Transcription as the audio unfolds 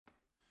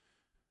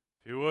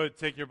If you would,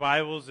 take your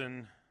Bibles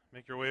and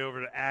make your way over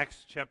to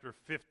Acts chapter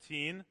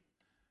 15.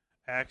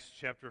 Acts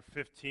chapter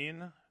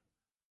 15.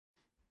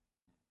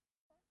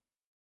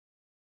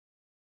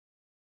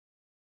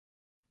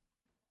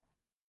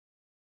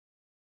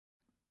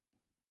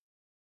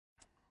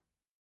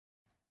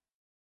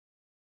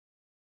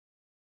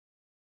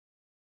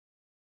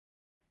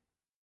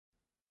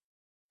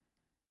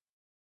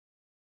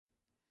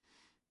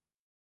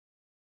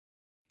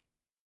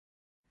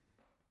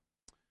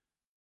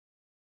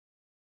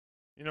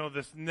 You know,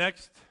 this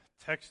next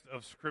text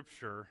of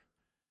Scripture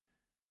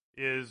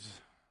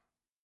is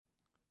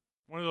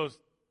one of those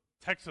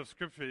texts of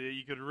Scripture that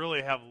you could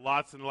really have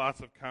lots and lots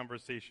of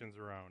conversations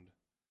around.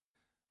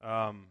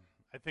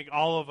 I think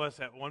all of us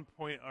at one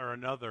point or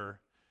another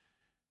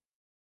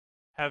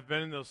have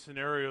been in those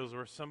scenarios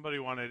where somebody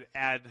wanted to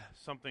add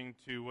something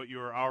to what you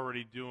were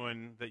already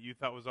doing that you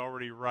thought was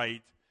already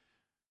right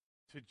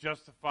to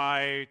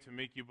justify, to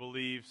make you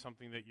believe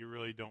something that you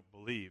really don't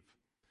believe.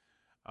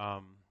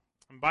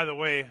 And by the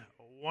way,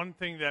 one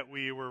thing that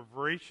we were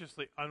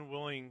voraciously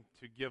unwilling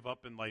to give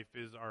up in life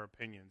is our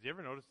opinions. You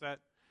ever notice that?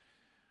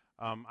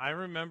 I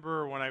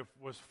remember when I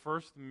was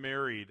first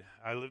married,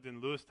 I lived in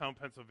Lewistown,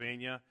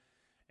 Pennsylvania,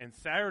 and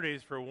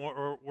Saturdays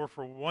were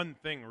for one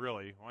thing,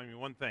 really.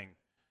 One thing.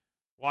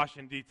 Wash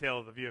and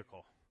detail the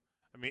vehicle.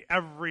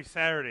 Every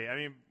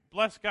Saturday.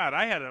 Bless God,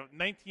 I had a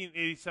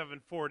 1987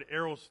 Ford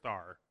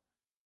Aerostar.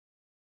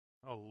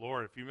 Oh,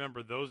 Lord, if you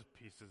remember those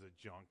pieces of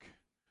junk.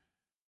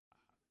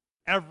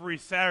 Every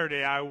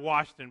Saturday, I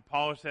washed and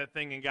polished that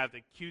thing and got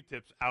the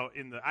Q-tips out.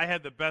 I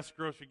had the best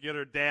grocery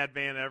getter dad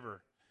van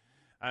ever.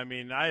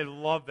 I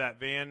loved that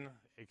van,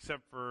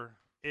 except for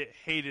it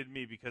hated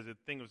me because the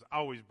thing was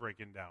always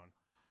breaking down.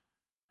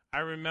 I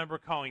remember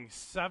calling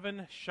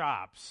 7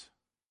 shops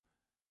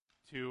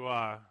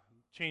to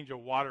change a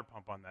water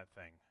pump on that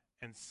thing.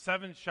 And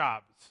 7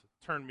 shops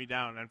turned me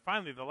down. And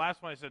finally, the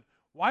last one, I said,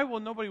 why will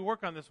nobody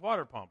work on this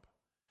water pump?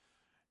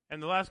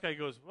 And the last guy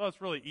goes, well,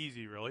 it's really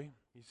easy, really.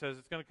 He says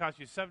it's going to cost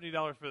you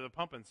 $70 for the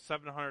pump and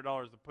 $700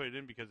 to put it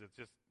in because it's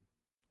just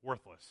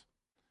worthless.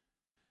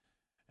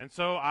 And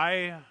so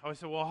I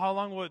said, well, how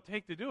long will it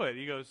take to do it?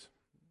 He goes,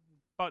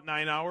 about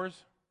 9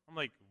 hours. I'm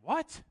like,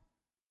 what?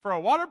 For a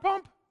water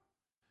pump?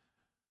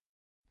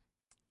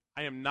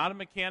 I am not a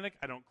mechanic.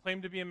 I don't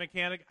claim to be a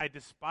mechanic. I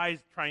despise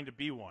trying to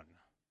be one.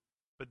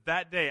 But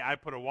that day, I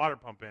put a water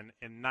pump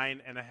in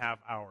 9.5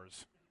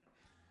 hours.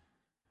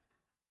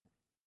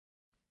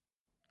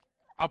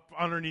 Up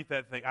underneath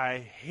that thing. I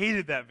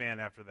hated that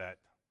van after that.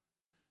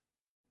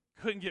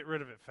 Couldn't get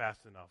rid of it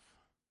fast enough.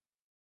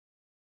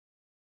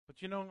 But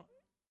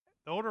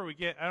the older we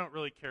get, I don't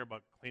really care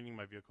about cleaning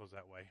my vehicles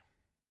that way.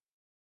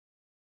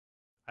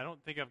 I don't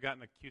think I've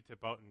gotten a Q-tip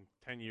out in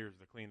 10 years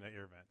to clean the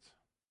air vents.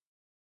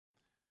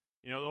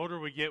 The older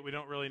we get, we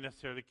don't really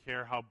necessarily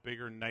care how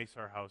big or nice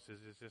our house is.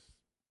 It's just,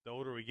 the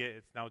older we get,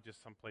 it's now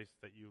just some place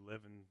that you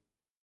live and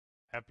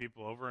have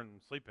people over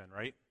and sleep in,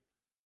 right?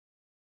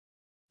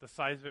 The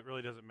size of it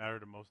really doesn't matter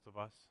to most of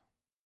us.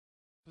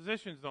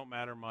 Positions don't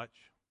matter much.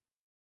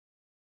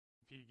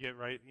 If you get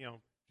right,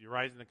 if you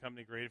rise in the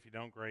company, great. If you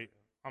don't, great.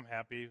 I'm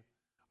happy.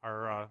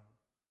 Our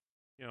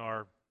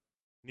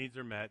needs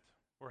are met.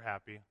 We're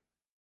happy.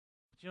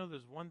 But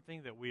there's one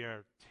thing that we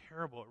are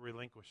terrible at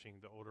relinquishing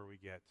the older we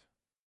get.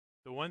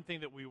 The one thing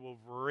that we will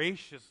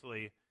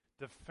voraciously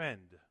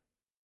defend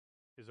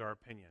is our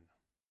opinion.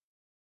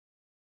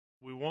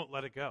 We won't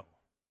let it go.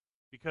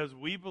 Because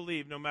we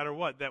believe, no matter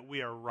what, that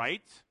we are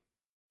right.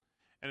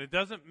 And it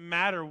doesn't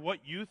matter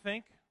what you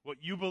think, what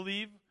you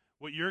believe,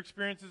 what your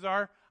experiences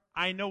are.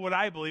 I know what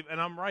I believe, and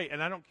I'm right.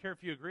 And I don't care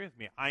if you agree with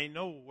me. I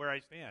know where I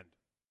stand.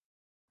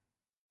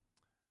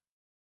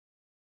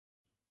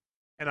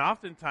 And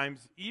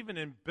oftentimes, even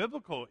in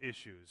biblical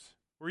issues,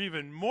 we're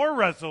even more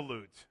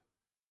resolute.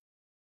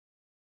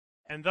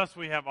 And thus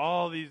we have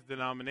all these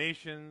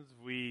denominations.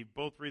 We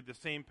both read the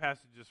same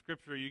passage of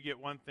Scripture. You get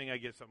one thing, I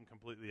get something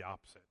completely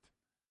opposite.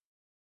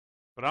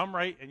 But I'm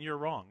right and you're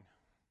wrong.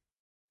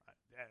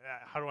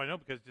 How do I know?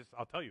 Because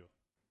I'll tell you.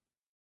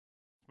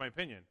 It's my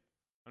opinion.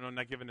 I'm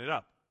not giving it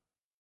up.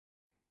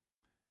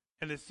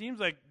 And it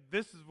seems like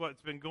this is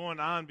what's been going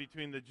on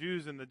between the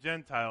Jews and the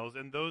Gentiles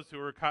and those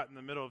who are caught in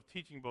the middle of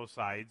teaching both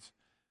sides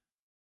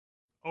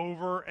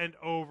over and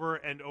over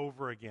and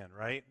over again,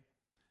 right?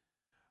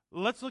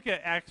 Let's look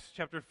at Acts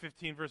chapter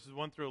 15, verses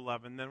 1 through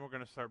 11, then we're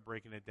going to start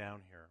breaking it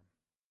down here.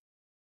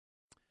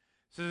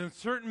 It says, and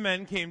certain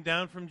men came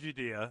down from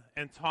Judea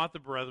and taught the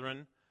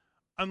brethren,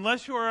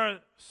 unless you are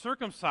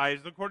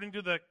circumcised according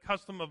to the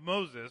custom of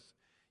Moses,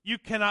 you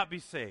cannot be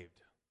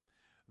saved.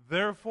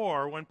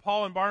 Therefore, when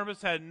Paul and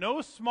Barnabas had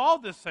no small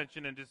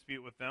dissension and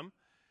dispute with them,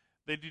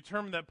 they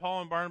determined that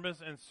Paul and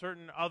Barnabas and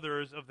certain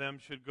others of them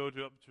should go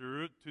to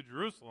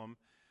Jerusalem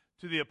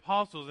to the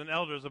apostles and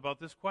elders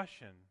about this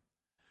question.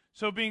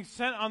 So being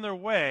sent on their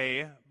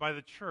way by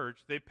the church,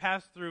 they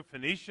passed through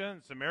Phoenicia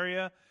and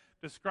Samaria,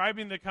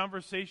 describing the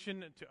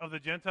conversation of the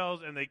Gentiles,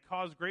 and they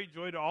caused great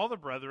joy to all the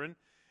brethren.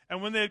 And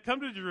when they had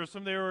come to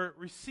Jerusalem, they were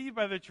received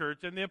by the church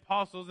and the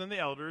apostles and the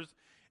elders,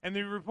 And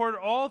they reported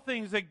all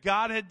things that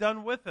God had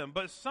done with them.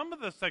 But some of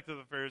the sect of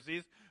the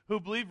Pharisees who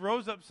believed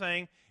rose up,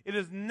 saying, "It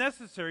is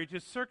necessary to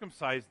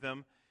circumcise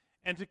them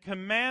and to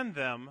command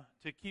them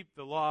to keep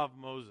the law of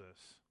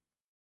Moses."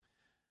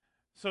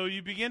 So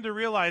you begin to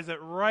realize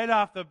that right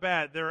off the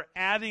bat, they're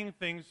adding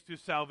things to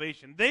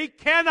salvation. They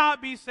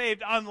cannot be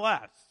saved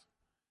unless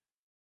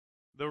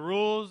the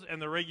rules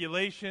and the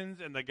regulations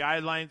and the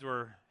guidelines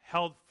were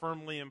held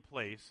firmly in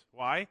place.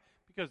 Why?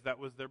 Because that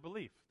was their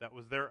belief. That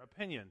was their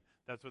opinion.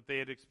 That's what they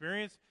had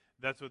experienced.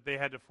 That's what they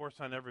had to force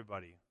on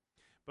everybody.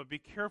 But be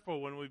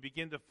careful when we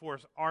begin to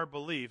force our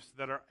beliefs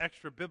that are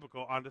extra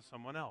biblical onto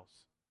someone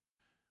else.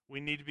 We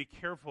need to be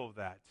careful of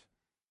that.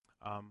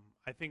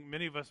 I think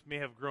many of us may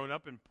have grown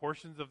up in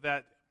portions of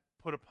that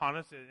put upon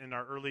us in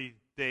our early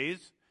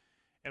days,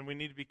 and we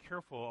need to be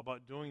careful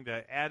about doing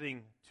that,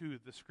 adding to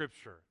the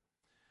Scripture.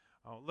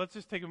 Let's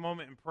just take a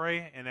moment and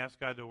pray and ask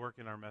God to work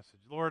in our message.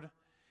 Lord,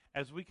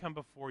 as we come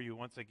before you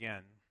once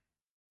again,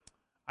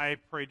 I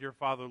pray, dear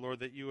Father, Lord,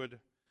 that you would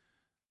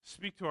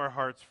speak to our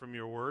hearts from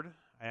your word.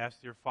 I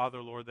ask, dear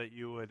Father, Lord, that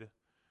you would,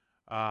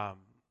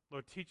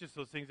 Lord, teach us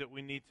those things that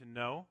we need to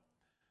know.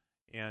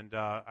 And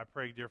I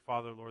pray, dear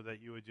Father, Lord,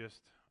 that you would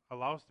just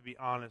allow us to be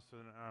honest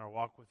in our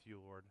walk with you,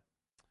 Lord.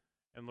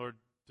 And, Lord,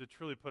 to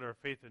truly put our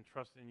faith and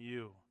trust in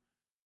you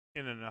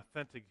in an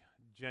authentic,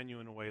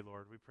 genuine way,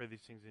 Lord. We pray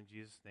these things in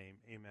Jesus' name.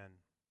 Amen.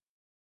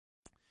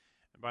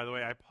 And by the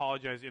way, I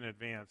apologize in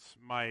advance.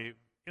 My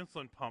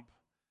insulin pump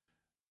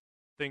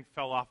thing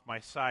fell off my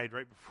side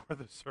right before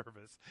the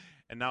service,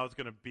 and now it's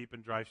going to beep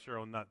and drive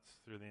Cheryl nuts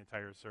through the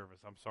entire service.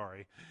 I'm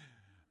sorry.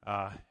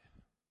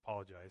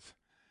 Apologize.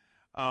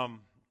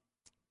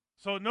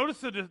 So notice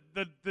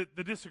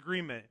the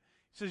disagreement.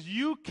 It says,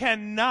 you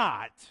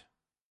cannot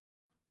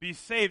be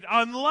saved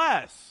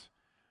unless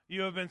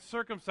you have been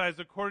circumcised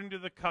according to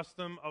the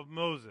custom of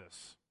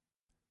Moses.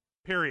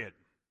 Period.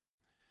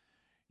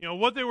 You know,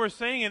 what they were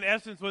saying in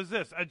essence was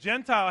this: a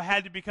Gentile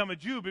had to become a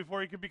Jew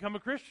before he could become a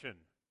Christian.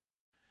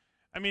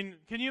 I mean,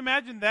 can you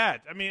imagine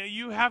that? I mean,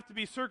 you have to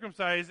be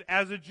circumcised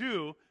as a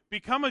Jew,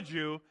 become a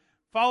Jew,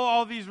 follow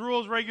all these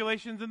rules,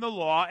 regulations, and the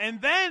law,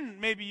 and then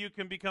maybe you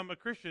can become a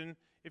Christian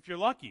if you're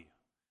lucky.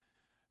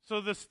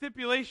 So the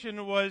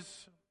stipulation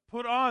was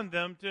put on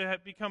them to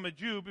become a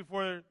Jew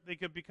before they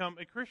could become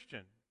a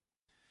Christian.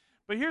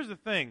 But here's the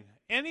thing.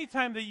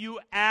 Anytime that you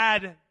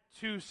add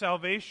to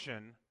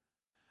salvation,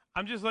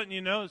 I'm just letting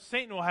you know,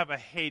 Satan will have a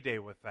heyday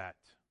with that.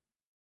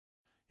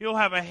 He'll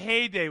have a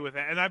heyday with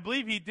that. And I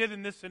believe he did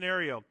in this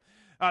scenario.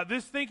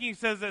 This thinking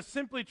says that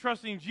simply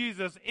trusting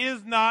Jesus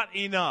is not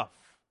enough.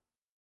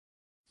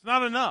 It's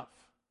not enough.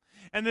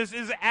 And this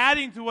is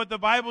adding to what the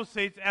Bible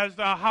states as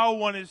to how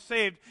one is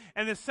saved.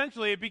 And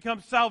essentially it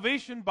becomes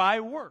salvation by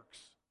works.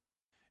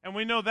 And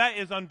we know that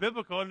is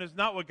unbiblical and is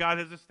not what God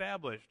has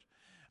established.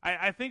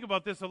 I think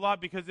about this a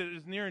lot because it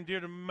is near and dear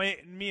to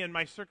me and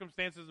my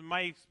circumstances and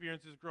my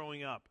experiences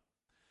growing up.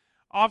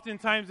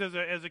 Oftentimes as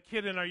a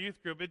kid in our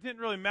youth group, it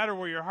didn't really matter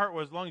where your heart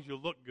was as long as you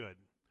looked good.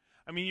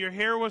 I mean, your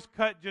hair was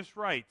cut just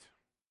right.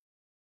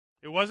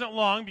 It wasn't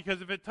long,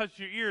 because if it touched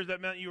your ears, that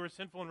meant you were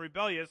sinful and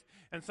rebellious,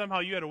 and somehow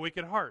you had a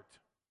wicked heart.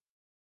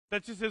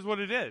 That just is what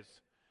it is.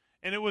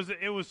 And it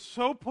was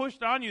so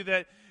pushed on you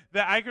that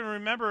I can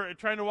remember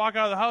trying to walk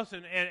out of the house,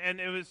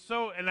 and it was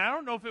so, and I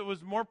don't know if it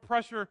was more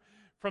pressure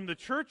from the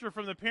church or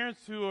from the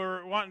parents who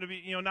are wanting to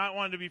be, not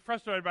wanting to be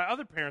frustrated by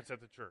other parents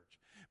at the church.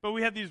 But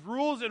we had these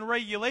rules and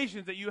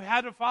regulations that you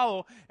had to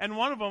follow, and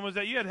one of them was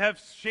that you had to have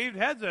shaved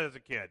heads as a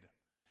kid.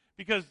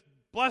 Because,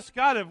 bless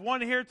God, if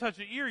one hair touched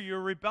your ear, you're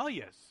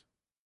rebellious.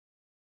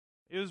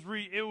 It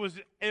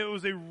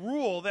was a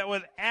rule that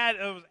was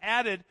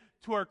added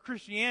to our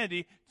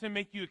Christianity to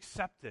make you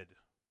accepted.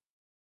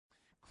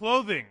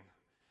 Clothing.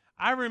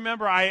 I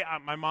remember,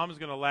 my mom's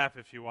going to laugh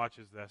if she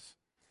watches this.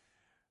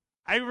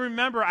 I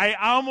remember I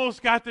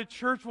almost got to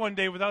church one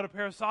day without a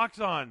pair of socks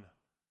on.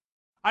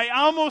 I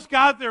almost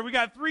got there. We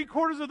got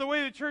 3/4 of the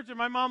way to church, and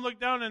my mom looked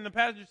down in the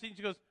passenger seat and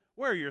she goes,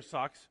 "Where are your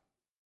socks?"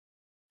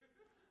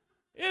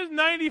 It was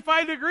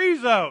 95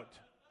 degrees out.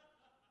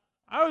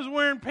 I was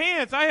wearing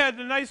pants. I had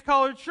a nice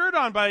collared shirt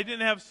on, but I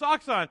didn't have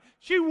socks on.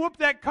 She whooped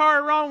that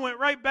car around, went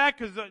right back,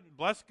 because,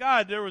 bless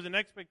God, there was an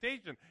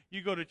expectation.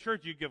 You go to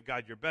church, you give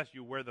God your best.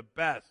 You wear the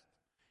best.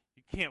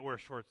 You can't wear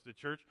shorts to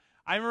church.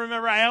 I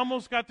remember I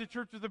almost got to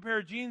church with a pair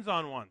of jeans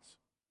on once.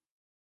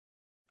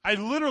 I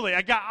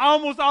got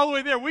almost all the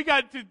way there. We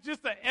got to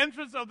just the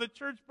entrance of the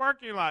church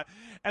parking lot.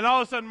 And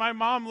all of a sudden, my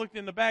mom looked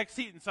in the back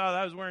seat and saw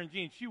that I was wearing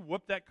jeans. She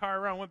whooped that car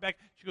around, went back.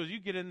 She goes, "You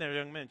get in there,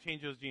 young man,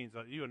 change those jeans.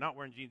 You are not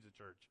wearing jeans at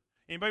church."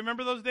 Anybody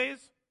remember those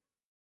days?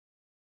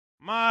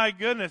 My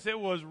goodness, it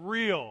was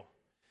real.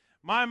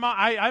 My mom,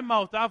 I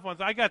mouthed off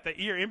once. I got the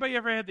ear. Anybody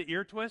ever had the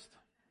ear twist?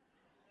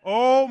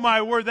 Oh,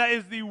 my word. That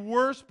is the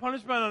worst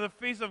punishment on the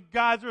face of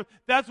God's earth.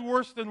 That's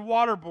worse than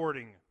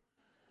waterboarding.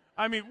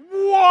 I mean,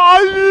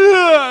 what?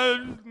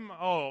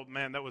 Oh,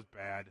 man, that was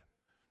bad.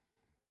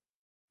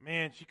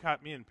 Man, she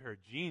caught me in a pair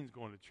of jeans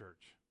going to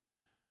church.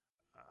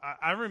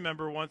 I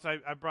remember once I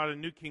brought a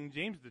New King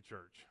James to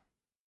church.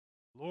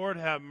 Lord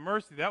have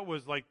mercy. That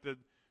was like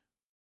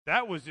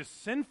That was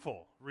just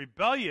sinful,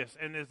 rebellious,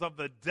 and is of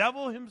the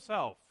devil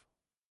himself.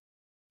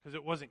 Because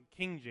it wasn't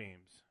King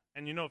James.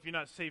 And you know, if you're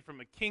not saved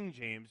from a King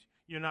James,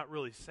 you're not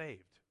really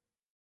saved.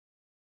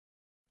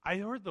 I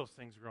heard those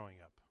things growing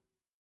up.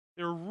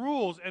 There are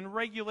rules and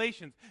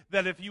regulations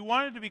that if you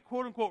wanted to be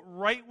quote-unquote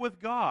right with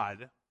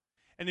God,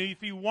 and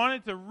if you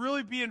wanted to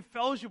really be in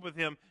fellowship with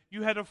Him,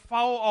 you had to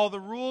follow all the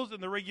rules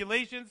and the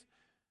regulations.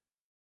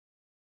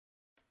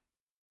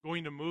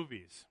 Going to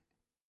movies.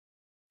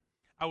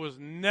 I was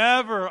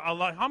never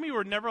allowed. How many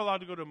were never allowed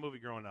to go to a movie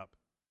growing up?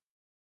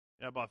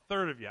 Yeah, about a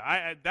third of you.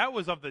 That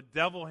was of the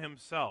devil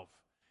himself.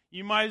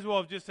 You might as well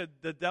have just said,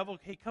 the devil,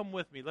 hey, come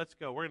with me. Let's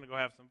go. We're going to go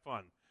have some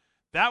fun.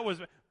 That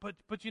was,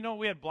 but you know,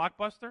 we had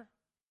Blockbuster.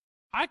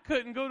 I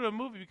couldn't go to a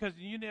movie because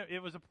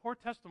it was a poor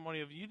testimony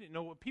of you didn't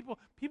know what people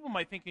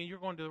might think you're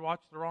going to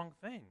watch the wrong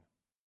thing.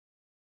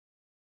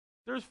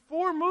 There's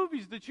 4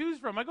 movies to choose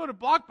from. I go to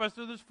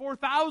Blockbuster, there's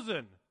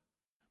 4,000.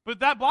 But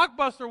that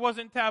Blockbuster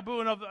wasn't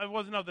taboo and it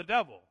wasn't of the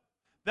devil.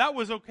 That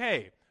was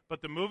okay.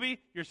 But the movie,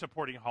 you're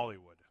supporting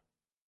Hollywood.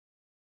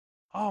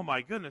 Oh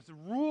my goodness,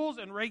 rules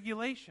and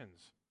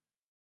regulations.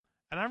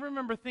 And I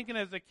remember thinking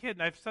as a kid,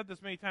 and I've said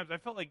this many times, I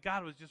felt like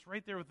God was just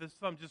right there with his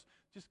thumb, just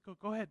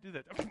go ahead, do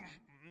that.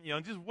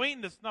 Just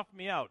waiting to snuff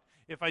me out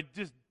if I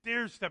just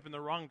dare step in the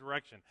wrong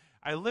direction.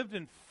 I lived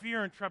in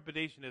fear and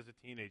trepidation as a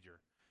teenager.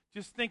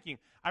 Just thinking,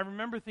 I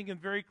remember thinking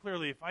very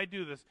clearly, if I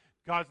do this,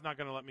 God's not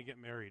going to let me get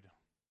married.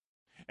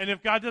 And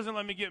if God doesn't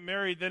let me get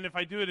married, then if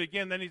I do it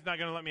again, then he's not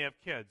going to let me have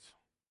kids.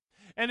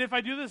 And if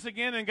I do this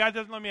again and God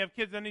doesn't let me have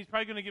kids, then he's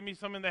probably going to give me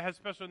someone that has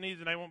special needs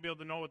and I won't be able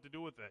to know what to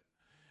do with it.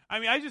 I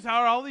mean, I just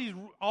had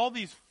all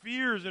these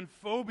fears and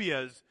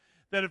phobias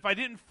that if I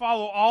didn't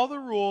follow all the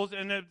rules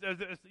and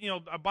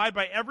abide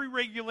by every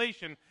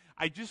regulation,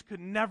 I just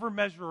could never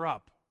measure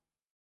up.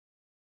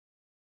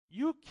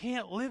 You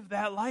can't live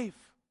that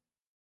life.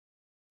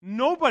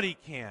 Nobody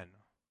can.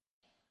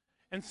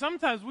 And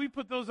sometimes we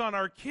put those on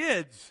our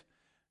kids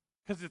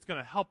because it's going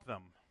to help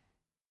them.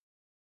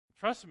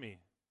 Trust me,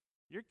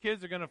 your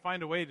kids are going to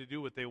find a way to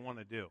do what they want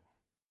to do.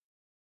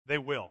 They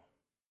will.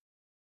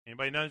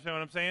 Anybody understand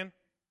what I'm saying?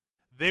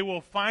 They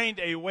will find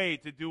a way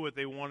to do what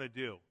they want to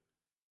do.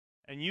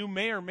 And you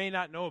may or may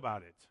not know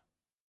about it.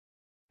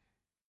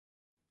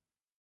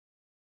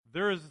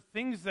 There is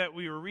things that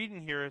we were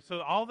reading here.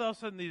 So all of a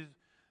sudden these,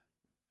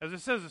 as it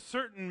says,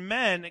 certain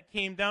men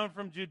came down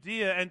from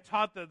Judea and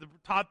taught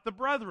the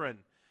brethren.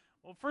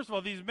 Well, first of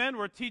all, these men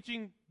were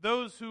teaching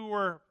those who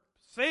were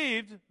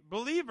saved,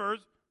 believers,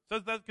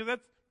 says that because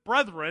that's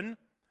brethren.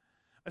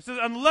 It says,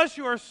 unless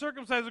you are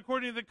circumcised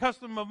according to the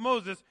custom of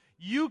Moses,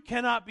 you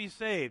cannot be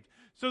saved.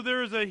 So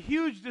there is a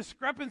huge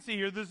discrepancy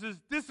here. There's this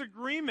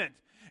disagreement.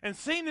 And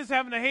Satan is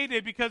having a heyday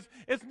because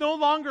it's no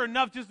longer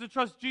enough just to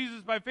trust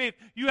Jesus by faith.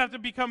 You have to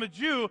become a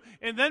Jew,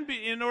 and then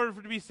in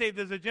order to be saved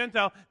as a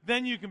Gentile,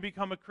 then you can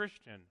become a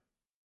Christian.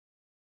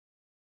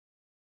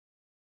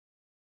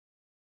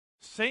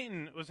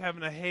 Satan was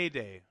having a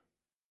heyday.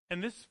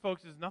 And this,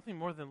 folks, is nothing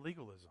more than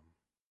legalism.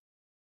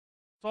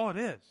 That's all it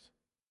is.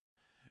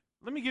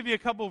 Let me give you a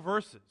couple of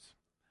verses.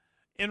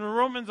 In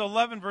Romans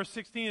 11, verse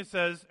 16, it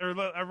says, or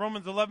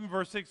Romans 11,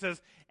 verse 6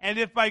 says, and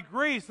if by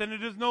grace, then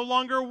it is no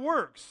longer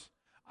works.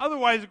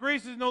 Otherwise,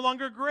 grace is no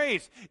longer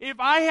grace. If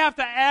I have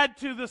to add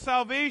to the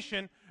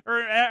salvation,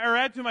 or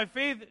add to my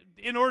faith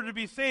in order to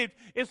be saved,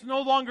 it's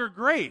no longer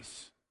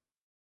grace.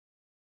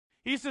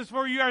 He says,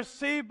 for you are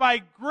saved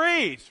by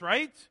grace,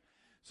 right?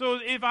 So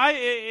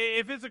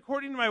if it's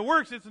according to my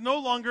works, it's no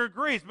longer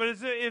grace. But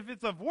if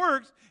it's of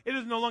works, it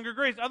is no longer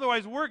grace.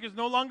 Otherwise, work is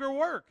no longer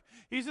work.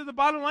 He said the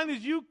bottom line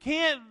is you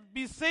can't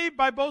be saved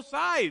by both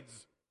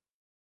sides.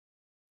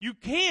 You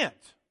can't.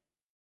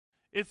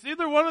 It's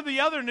either one or the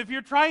other. And if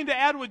you're trying to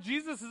add what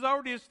Jesus has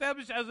already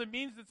established as a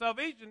means to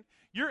salvation,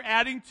 you're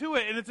adding to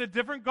it. And it's a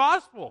different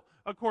gospel,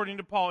 according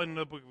to Paul in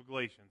the book of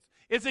Galatians.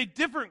 It's a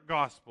different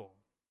gospel.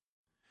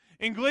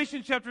 In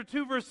Galatians chapter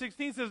 2, verse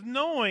 16 says,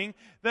 knowing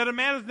that a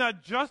man is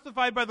not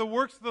justified by the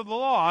works of the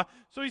law,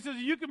 so he says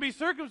you can be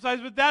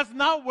circumcised, but that's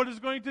not what is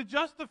going to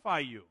justify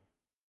you.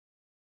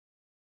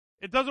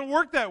 It doesn't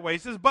work that way. He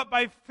says, but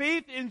by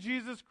faith in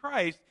Jesus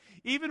Christ,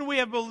 even we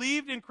have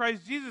believed in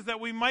Christ Jesus that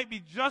we might be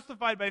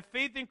justified by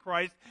faith in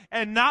Christ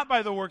and not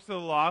by the works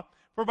of the law.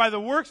 For by the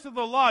works of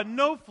the law,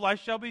 no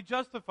flesh shall be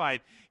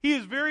justified. He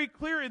is very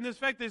clear in this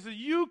fact that he says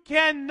you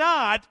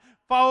cannot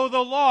follow the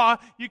law.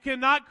 You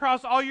cannot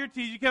cross all your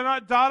T's. You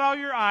cannot dot all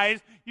your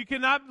I's. You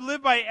cannot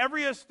live by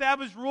every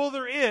established rule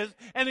there is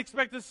and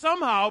expect to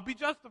somehow be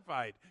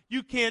justified.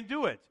 You can't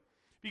do it.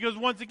 Because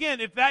once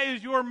again, if that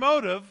is your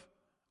motive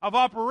of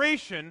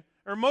operation,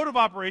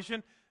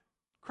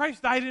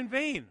 Christ died in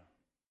vain.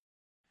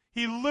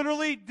 He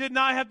literally did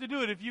not have to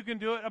do it if you can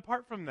do it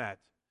apart from that.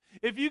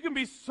 If you can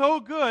be so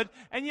good,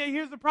 and yet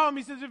here's the problem.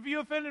 He says if you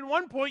offend at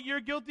one point, you're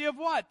guilty of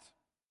what?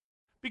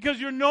 Because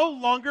you're no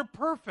longer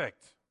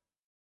perfect.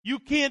 You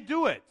can't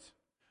do it.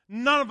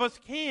 None of us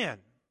can.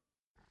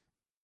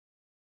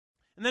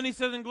 And then he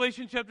says in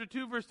Galatians chapter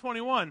 2, verse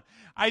 21,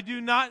 I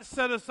do not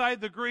set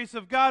aside the grace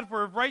of God,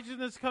 for if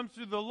righteousness comes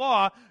through the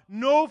law,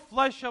 no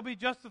flesh shall be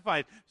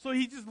justified. So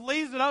he just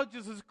lays it out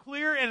just as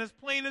clear and as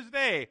plain as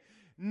day.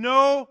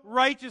 No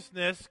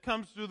righteousness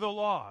comes through the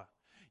law.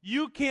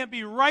 You can't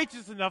be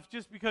righteous enough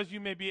just because you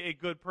may be a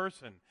good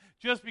person,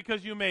 just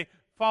because you may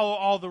follow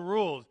all the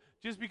rules,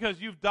 just because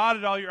you've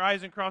dotted all your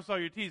I's and crossed all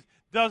your T's,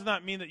 does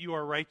not mean that you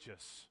are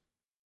righteous.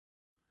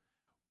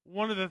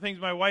 One of the things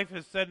my wife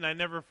has said, and I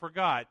never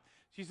forgot,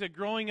 she said,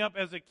 growing up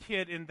as a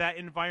kid in that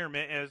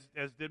environment,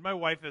 as did my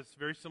wife, it's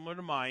very similar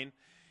to mine,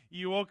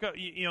 you woke up,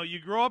 you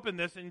grow up in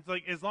this, and it's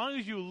like, as long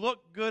as you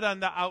look good on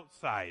the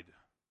outside,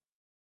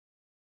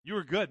 you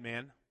were good,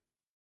 man.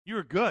 You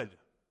were good.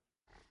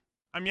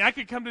 I mean, I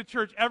could come to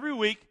church every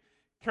week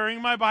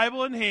carrying my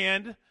Bible in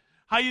hand.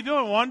 How you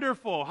doing?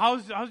 Wonderful.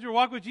 How's your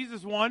walk with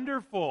Jesus?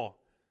 Wonderful.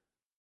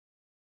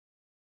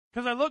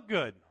 Because I look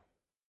good.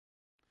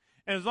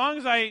 And as long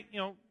as I,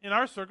 in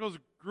our circles,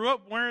 grew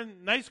up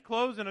wearing nice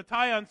clothes and a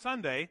tie on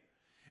Sunday,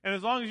 and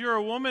as long as you're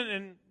a woman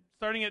and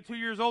starting at 2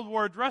 years old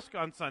wore a dress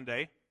on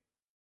Sunday,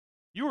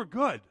 you were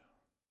good.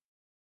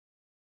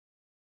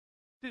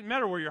 Didn't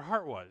matter where your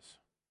heart was.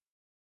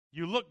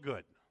 You look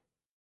good.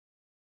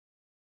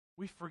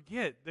 We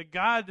forget that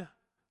God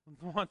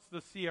wants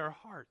to see our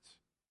hearts.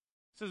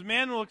 It says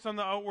man looks on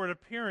the outward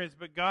appearance,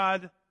 but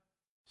God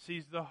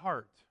sees the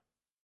heart.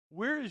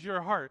 Where is your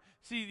heart?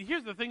 See,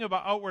 here's the thing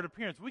about outward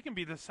appearance. We can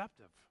be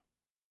deceptive.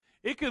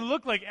 It can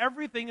look like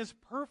everything is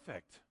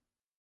perfect.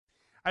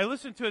 I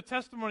listened to a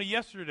testimony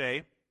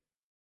yesterday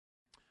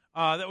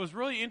that was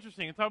really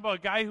interesting. It talked about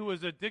a guy who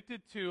was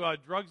addicted to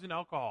drugs and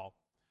alcohol.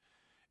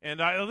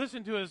 And I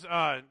listened to his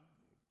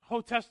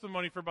whole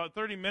testimony for about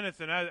 30 minutes,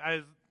 and I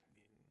was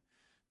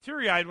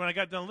teary-eyed when I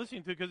got done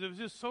listening to it because it was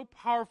just so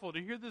powerful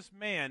to hear this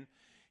man.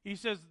 He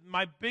says,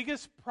 my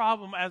biggest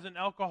problem as an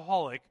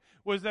alcoholic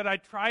was that I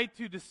tried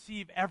to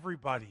deceive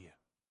everybody.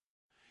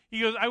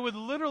 He goes, I would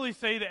literally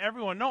say to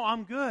everyone, no,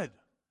 I'm good.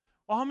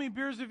 Well, how many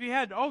beers have you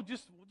had? Oh,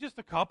 just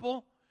a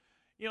couple.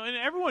 And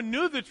everyone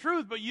knew the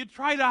truth, but you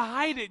try to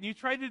hide it, and you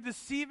try to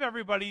deceive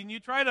everybody, and you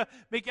try to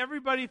make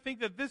everybody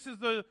think that this is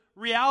the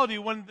reality,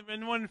 when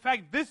in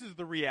fact this is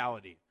the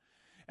reality.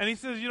 And he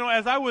says,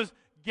 as I was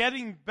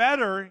getting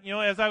better,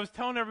 as I was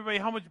telling everybody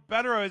how much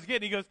better I was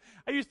getting, he goes,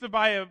 I used to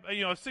buy a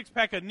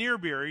 6-pack of near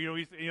beer,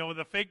 with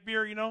a fake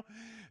beer,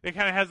 it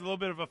kind of has a little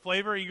bit of a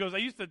flavor. He goes, I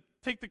used to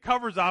take the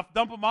covers off,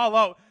 dump them all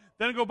out,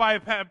 then go buy a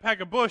pack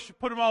of Busch,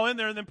 put them all in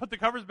there, and then put the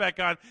covers back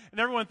on, and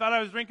everyone thought I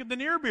was drinking the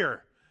near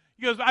beer.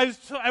 He goes,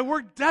 I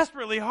worked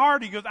desperately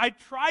hard. He goes, I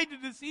tried to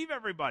deceive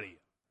everybody.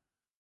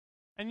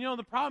 And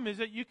the problem is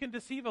that you can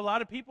deceive a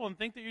lot of people and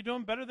think that you're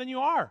doing better than you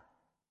are.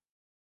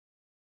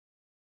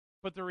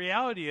 But the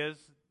reality is,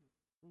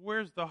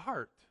 where's the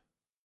heart?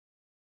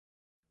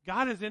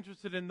 God is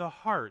interested in the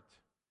heart.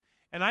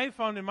 And I have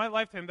found in my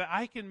lifetime that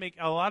I can make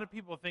a lot of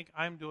people think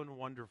I'm doing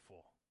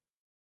wonderful.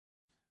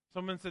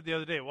 Someone said the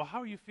other day, well,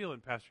 how are you feeling,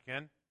 Pastor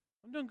Ken?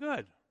 I'm doing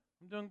good.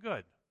 I'm doing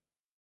good.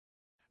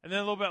 And then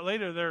a little bit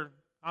later, they're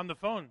on the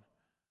phone.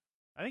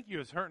 I think you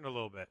was hurting a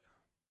little bit.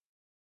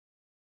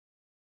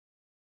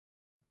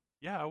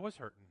 Yeah, I was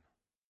hurting.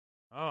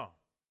 Oh.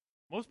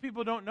 Most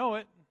people don't know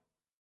it,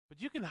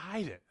 but you can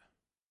hide it.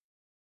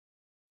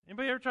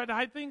 Anybody ever tried to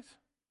hide things?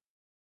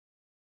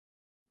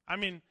 I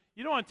mean,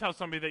 you don't want to tell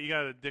somebody that you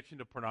got an addiction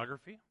to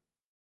pornography.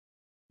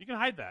 You can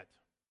hide that.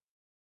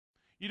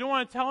 You don't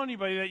want to tell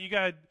anybody that you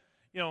got,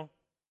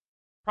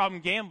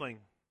 problem gambling.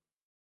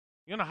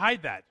 You're going to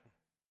hide that.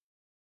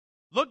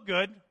 Look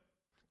good.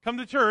 Come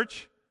to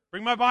church.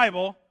 Bring my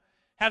Bible.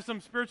 Have some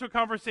spiritual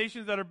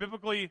conversations that are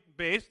biblically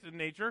based in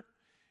nature.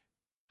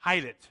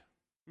 Hide it.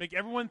 Make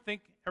everyone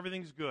think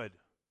everything's good.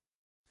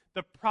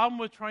 The problem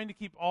with trying to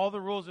keep all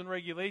the rules and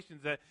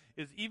regulations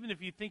is even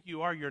if you think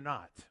you are, you're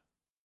not.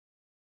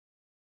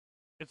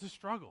 It's a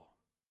struggle.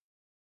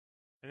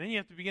 And then you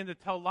have to begin to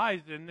tell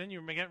lies, and then you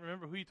can't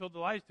remember who you told the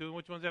lies to and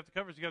which ones you have to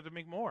cover, so you have to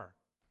make more.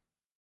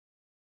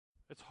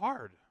 It's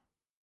hard.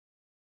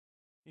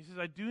 He says,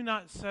 I do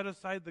not set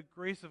aside the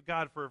grace of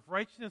God, for if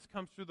righteousness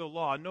comes through the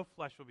law, no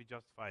flesh will be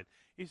justified.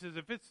 He says,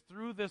 if it's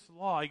through this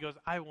law, he goes,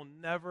 I will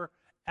never,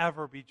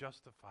 ever be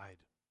justified.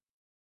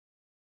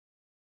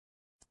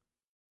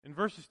 In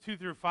verses 2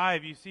 through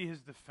 5, you see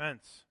his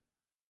defense.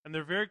 And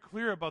they're very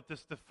clear about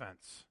this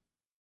defense.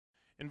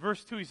 In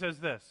verse 2, he says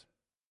this.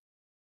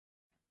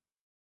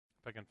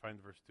 If I can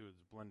find verse 2,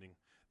 it's blending.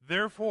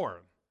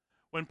 Therefore,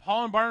 when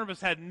Paul and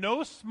Barnabas had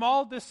no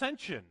small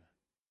dissension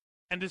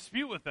and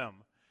dispute with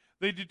them,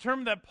 they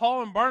determined that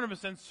Paul and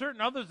Barnabas and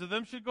certain others of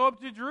them should go up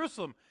to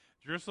Jerusalem.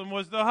 Jerusalem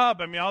was the hub.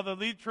 I mean, all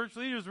the church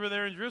leaders were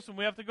there in Jerusalem.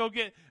 We have to go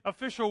get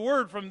official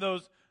word from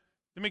those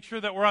to make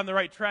sure that we're on the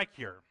right track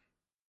here.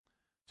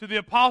 To the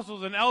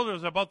apostles and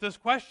elders about this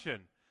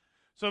question.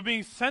 So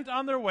being sent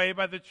on their way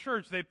by the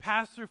church, they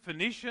passed through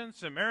Phoenicia and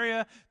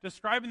Samaria,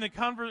 describing the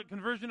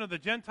conversion of the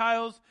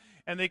Gentiles,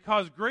 and they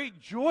caused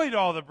great joy to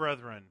all the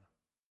brethren.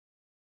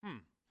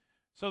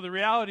 So the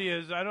reality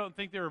is, I don't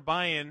think they were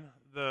buying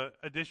the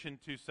addition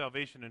to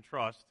salvation and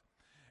trust.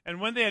 And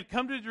when they had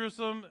come to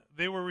Jerusalem,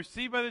 they were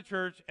received by the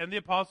church and the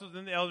apostles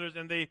and the elders,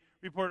 and they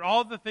reported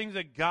all the things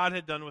that God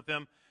had done with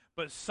them.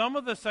 But some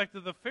of the sect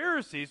of the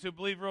Pharisees who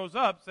believed rose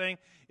up, saying,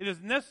 it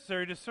is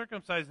necessary to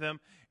circumcise them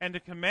and to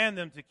command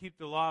them to keep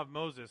the law of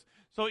Moses.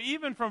 So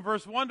even from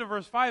verse 1 to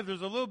verse 5,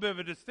 there's a little bit of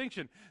a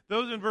distinction.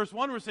 Those in verse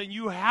 1 were saying,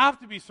 you have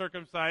to be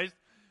circumcised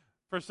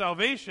for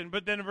salvation.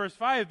 But then in verse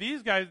 5,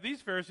 these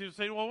Pharisees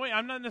say, well, wait,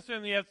 I'm not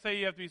necessarily have to say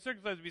you have to be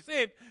circumcised to be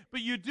saved,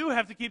 but you do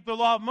have to keep the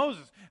law of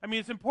Moses. I mean,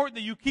 it's important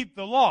that you keep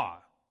the law.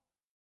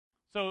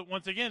 So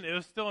once again, it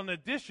was still an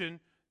addition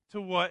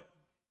to what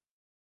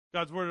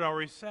God's word had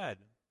already said.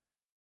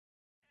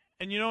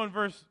 And in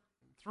verse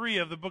 3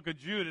 of the book of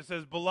Jude, it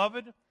says,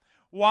 Beloved,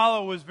 while I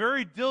was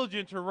very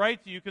diligent to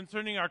write to you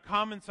concerning our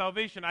common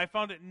salvation, I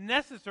found it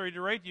necessary to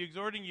write to you,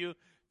 exhorting you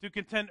to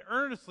contend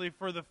earnestly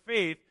for the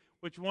faith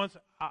which once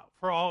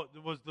for all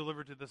was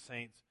delivered to the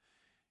saints.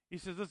 He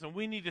says, listen,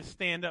 we need to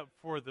stand up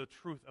for the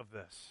truth of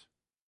this.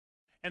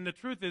 And the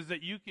truth is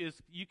that you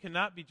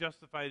cannot be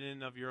justified in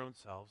and of your own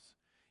selves.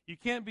 You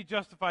can't be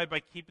justified by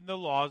keeping the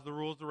laws, the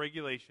rules, the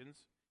regulations.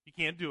 You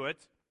can't do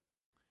it.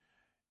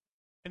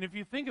 And if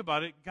you think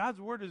about it, God's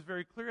word is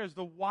very clear as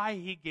to why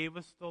he gave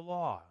us the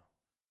law.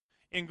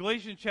 In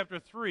Galatians chapter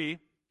 3,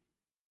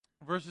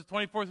 verses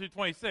 24 through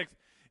 26,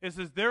 it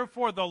says,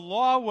 Therefore the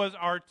law was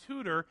our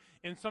tutor.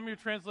 In some of your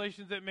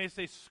translations it may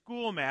say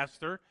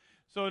schoolmaster.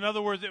 So in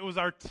other words, it was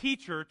our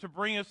teacher to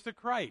bring us to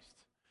Christ,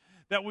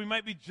 that we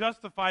might be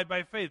justified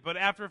by faith. But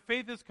after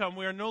faith has come,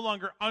 we are no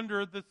longer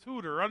under the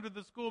tutor, under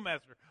the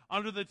schoolmaster,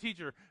 under the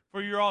teacher.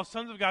 For you're all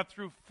sons of God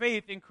through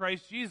faith in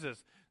Christ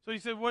Jesus. So he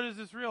said, what does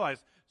this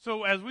realize?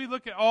 So as we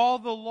look at all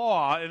the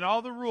law and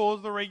all the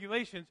rules, the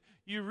regulations,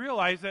 you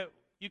realize that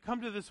you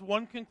come to this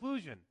one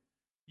conclusion.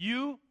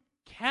 You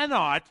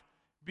cannot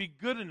be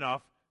good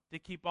enough to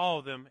keep all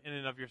of them in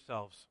and of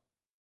yourselves.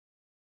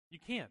 You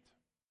can't.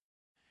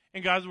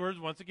 And God's words,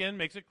 once again,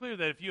 makes it clear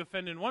that if you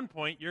offend in one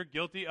point, you're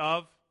guilty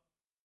of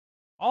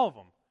all of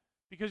them,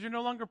 because you're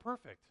no longer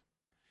perfect.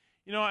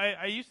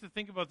 I used to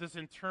think about this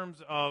in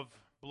terms of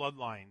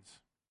bloodlines.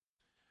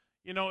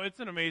 It's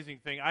an amazing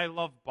thing. I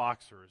love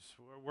boxers.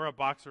 We're a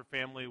boxer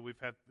family.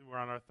 We're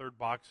on our third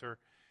boxer.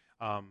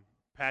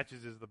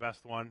 Patches is the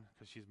best one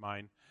because she's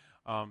mine.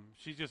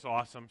 She's just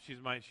awesome. She's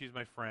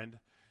my friend,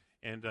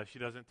 and she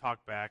doesn't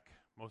talk back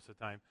most of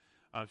the time.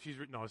 No,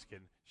 I was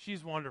kidding.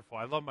 She's wonderful.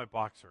 I love my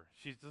boxer.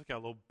 She's just like a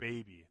little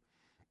baby.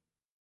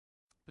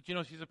 But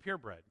she's a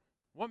purebred.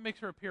 What makes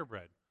her a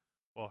purebred?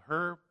 Well,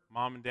 her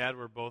mom and dad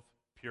were both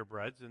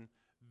purebreds, and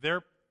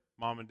their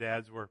mom and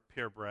dads were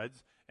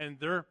purebreds, and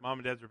their mom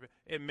and dads were.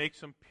 It makes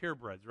them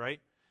purebreds,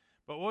 right?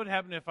 But what would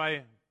happen if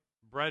I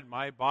bred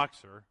my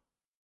boxer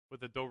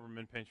with a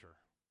Doberman Pinscher?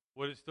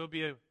 Would it still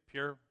be a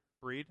pure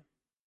breed?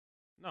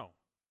 No.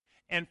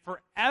 And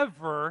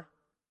forever,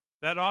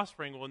 that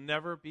offspring will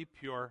never be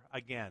pure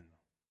again.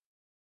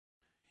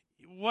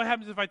 What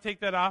happens if I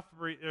take that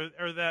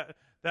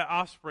that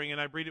offspring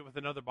and I breed it with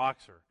another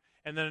boxer,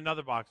 and then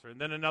another boxer, and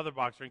then another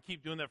boxer, and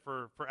keep doing that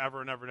for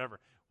forever and ever and ever?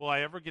 Will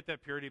I ever get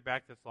that purity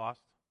back that's lost?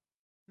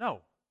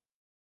 No.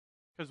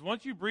 Because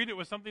once you breed it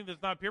with something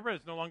that's not purebred,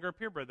 it's no longer a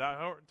purebred. That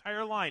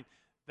entire line,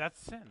 that's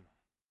sin.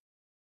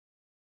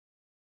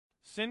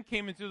 Sin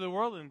came into the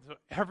world, and so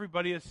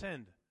everybody has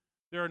sinned.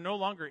 There are no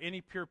longer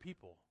any pure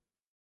people.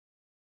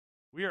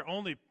 We are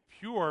only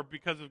pure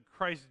because of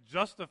Christ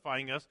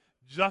justifying us,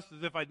 just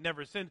as if I'd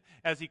never sinned,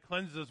 as he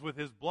cleanses us with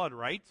his blood,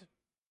 right?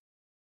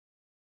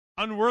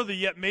 Unworthy,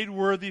 yet made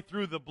worthy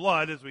through the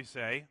blood, as we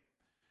say.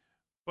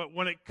 But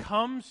when it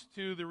comes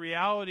to the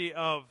reality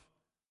of,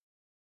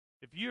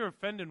 if you're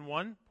offended in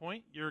one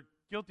point, you're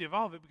guilty of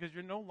all of it because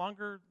you're no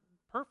longer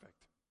perfect.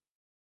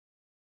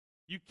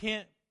 You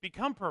can't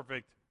become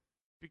perfect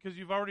because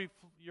you're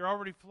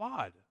already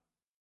flawed.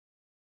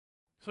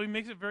 So he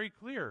makes it very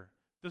clear.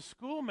 The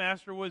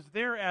schoolmaster was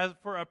there as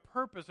for a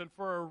purpose and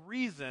for a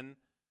reason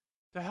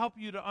to help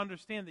you to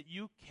understand that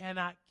you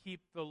cannot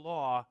keep the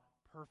law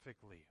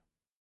perfectly.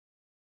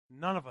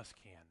 None of us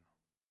can.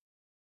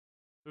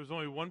 There was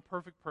only one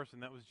perfect person,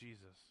 that was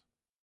Jesus.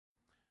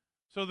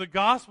 So the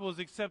gospel is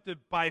accepted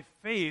by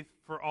faith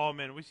for all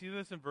men. We see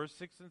this in verse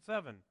 6 and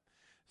 7. It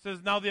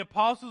says, Now the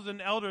apostles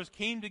and elders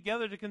came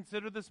together to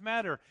consider this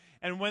matter.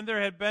 And when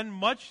there had been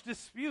much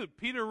dispute,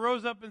 Peter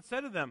rose up and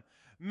said to them,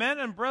 Men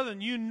and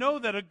brethren, you know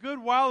that a good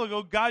while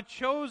ago God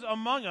chose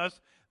among us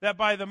that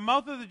by the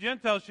mouth of the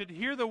Gentiles should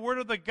hear the word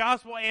of the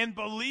gospel and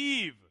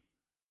believe.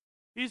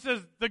 He says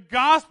the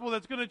gospel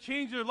that's going to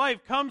change their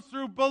life comes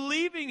through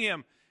believing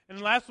him.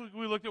 And last week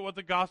we looked at what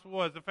the gospel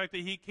was, the fact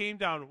that he came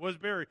down, was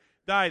buried,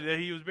 died, that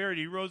he was buried,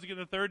 he rose again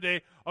the third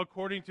day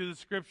according to the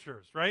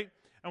scriptures, right?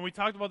 And we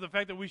talked about the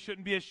fact that we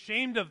shouldn't be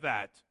ashamed of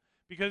that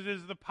because it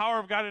is the power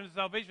of God into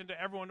salvation to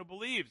everyone who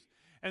believes.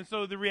 And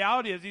so the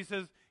reality is, he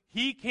says,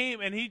 he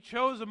came and he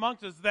chose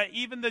amongst us that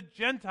even the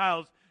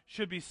Gentiles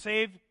should be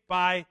saved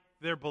by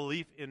their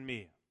belief in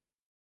me.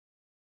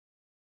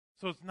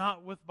 So it's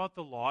not about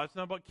the law. It's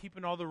not about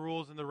keeping all the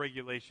rules and the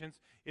regulations.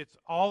 It's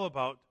all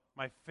about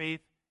my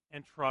faith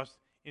and trust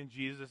in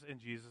Jesus and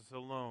Jesus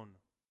alone.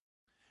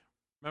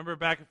 Remember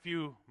back a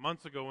few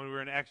months ago when we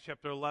were in Acts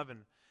chapter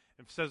 11,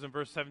 it says in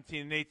verse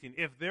 17 and 18,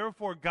 if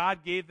therefore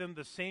God gave them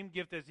the same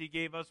gift as he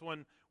gave us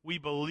when we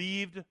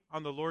believed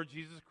on the Lord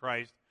Jesus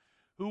Christ,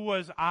 who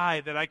was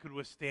I that I could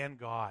withstand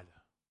God?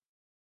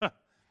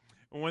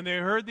 And when they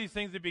heard these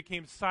things, they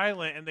became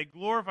silent, and they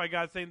glorified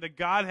God, saying that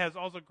God has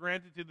also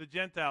granted to the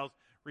Gentiles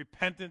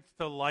repentance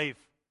to life.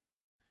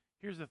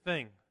 Here's the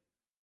thing.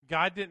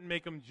 God didn't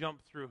make them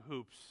jump through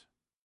hoops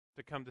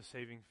to come to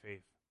saving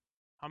faith.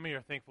 How many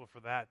are thankful for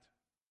that?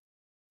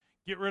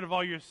 Get rid of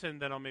all your sin,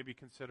 then I'll maybe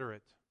consider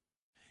it.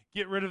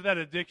 Get rid of that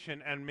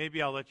addiction, and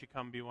maybe I'll let you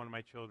come be one of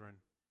my children.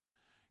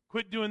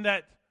 Quit doing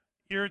that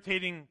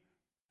irritating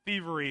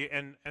thievery,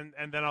 and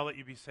then I'll let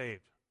you be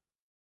saved.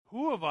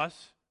 Who of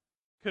us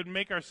could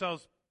make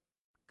ourselves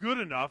good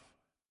enough,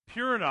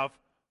 pure enough,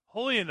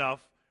 holy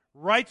enough,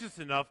 righteous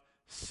enough,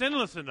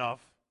 sinless enough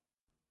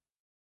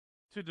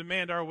to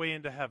demand our way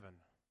into heaven?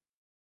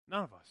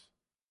 None of us.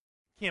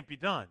 Can't be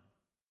done.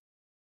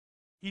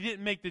 He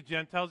didn't make the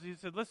Gentiles. He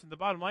said, listen, the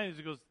bottom line is,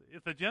 he goes,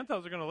 if the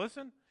Gentiles are going to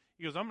listen,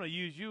 he goes, I'm going to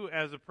use you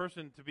as a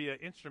person to be an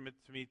instrument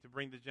to me to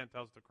bring the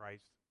Gentiles to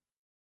Christ.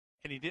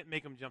 And he didn't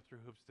make them jump through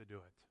hoops to do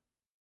it.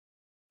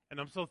 And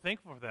I'm so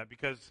thankful for that,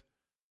 because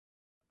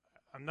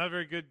I'm not a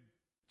very good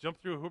jump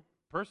through a hoop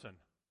person.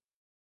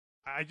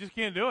 I just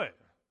can't do it.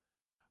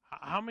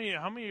 How many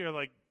are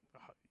like,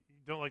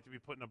 don't like to be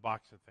put in a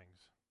box of things?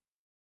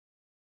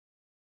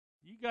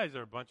 You guys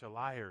are a bunch of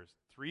liars.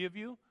 3 of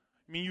you?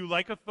 I mean, you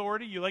like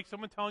authority? You like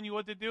someone telling you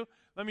what to do?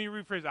 Let me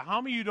rephrase it. How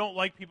many of you don't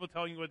like people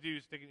telling you what to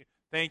do?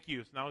 Thank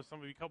you. So now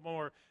some of you, couple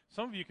more.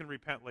 Some of you can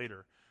repent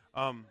later.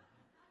 I'm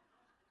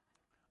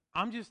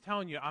just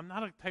telling you, I'm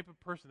not a type of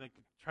person that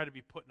can try to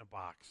be put in a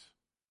box.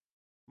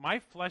 My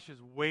flesh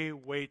is way,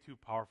 way too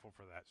powerful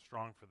for that,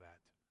 strong for that.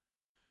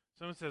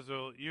 Someone says,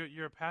 well,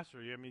 you're a pastor.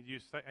 I mean,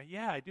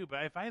 yeah, I do.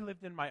 But if I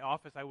lived in my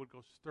office, I would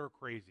go stir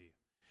crazy.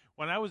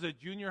 When I was a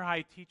junior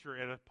high teacher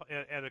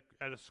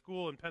at a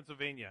school in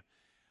Pennsylvania,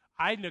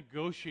 I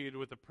negotiated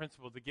with the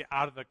principal to get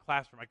out of the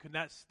classroom. I could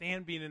not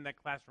stand being in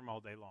that classroom all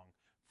day long.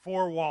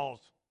 4 walls.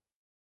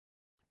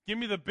 Give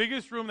me the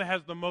biggest room that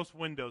has the most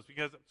windows,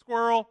 because,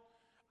 squirrel,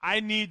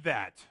 I need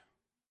that.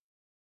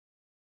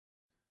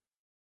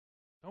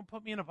 Don't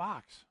put me in a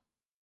box.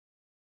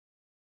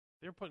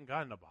 They're putting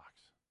God in a box.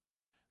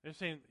 They're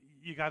saying,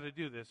 you got to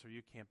do this or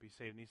you can't be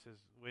saved. And he says,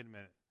 wait a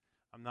minute.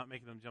 I'm not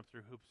making them jump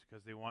through hoops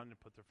because they want to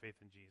put their faith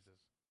in Jesus.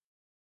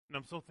 And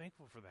I'm so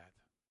thankful for that.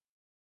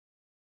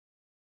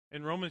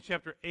 In Romans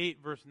chapter 8,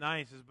 verse 9,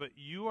 it says, but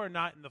you are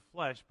not in the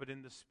flesh, but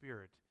in the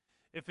Spirit.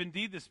 If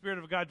indeed the Spirit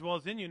of God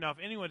dwells in you. Now, if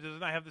anyone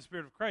does not have the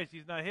Spirit of Christ,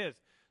 he's not his.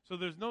 So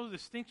there's no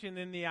distinction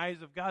in the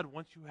eyes of God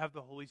once you have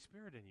the Holy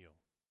Spirit in you.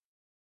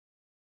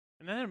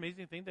 Isn't that an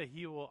amazing thing, that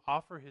he will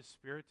offer his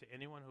Spirit to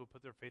anyone who will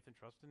put their faith and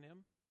trust in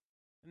him?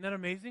 Isn't that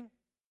amazing?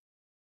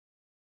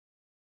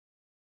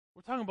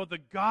 We're talking about the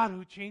God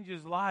who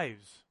changes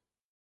lives.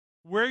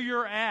 Where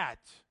you're at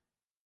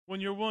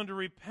when you're willing to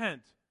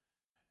repent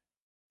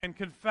and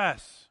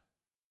confess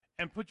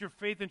and put your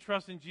faith and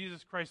trust in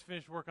Jesus Christ's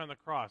finished work on the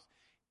cross.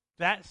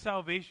 That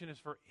salvation is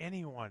for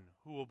anyone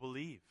who will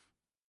believe.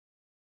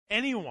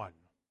 Anyone.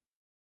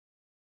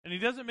 And he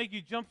doesn't make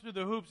you jump through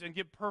the hoops and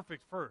get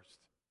perfect first.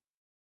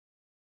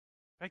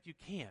 In fact, you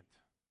can't.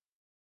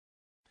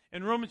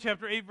 In Romans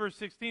chapter 8, verse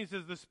 16, it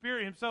says, the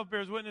Spirit himself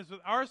bears witness with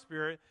our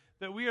spirit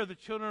that we are the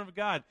children of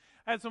God.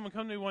 I had someone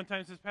come to me one time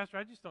and says, Pastor,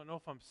 I just don't know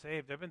if I'm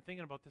saved. I've been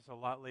thinking about this a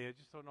lot lately. I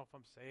just don't know if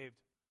I'm saved.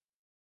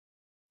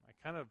 I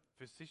kind of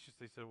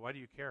facetiously said, why do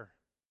you care?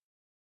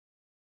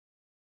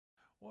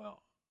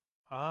 Well,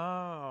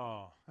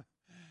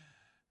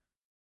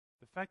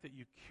 the fact that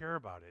you care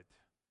about it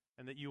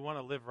and that you want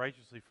to live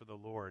righteously for the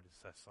Lord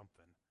says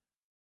something.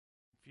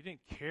 If you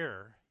didn't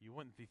care, you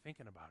wouldn't be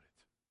thinking about it.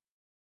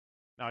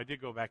 Now, I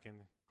did go back and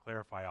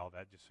clarify all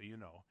that, just so you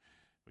know.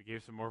 We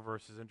gave some more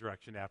verses and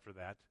direction after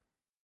that.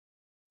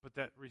 But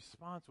that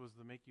response was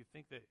to make you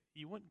think that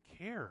you wouldn't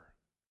care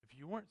if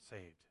you weren't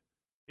saved,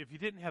 if you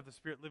didn't have the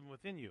Spirit living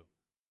within you.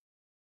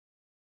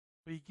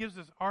 But he gives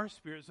us our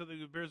spirit so that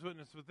he bears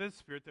witness with his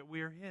Spirit that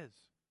we are his.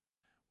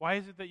 Why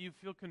is it that you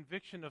feel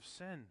conviction of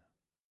sin?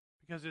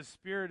 Because his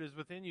Spirit is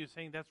within you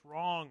saying that's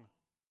wrong,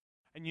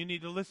 and you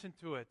need to listen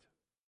to it.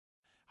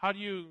 How do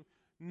you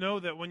know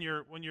that when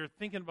you're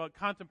thinking about,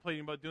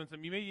 contemplating about doing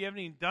something, you haven't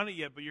even done it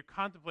yet, but you're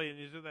contemplating,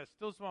 and there's that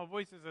still small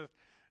voice that says,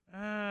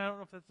 I don't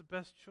know if that's the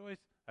best choice.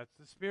 That's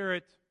the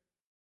Spirit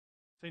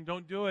saying,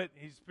 don't do it.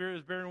 His Spirit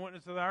is bearing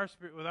witness with our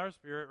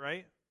spirit,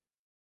 right?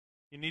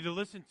 You need to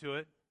listen to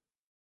it.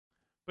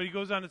 But he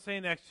goes on to say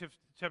in Acts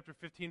chapter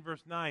 15,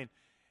 verse 9,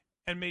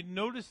 and made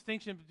no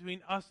distinction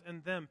between us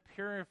and them,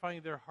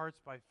 purifying their hearts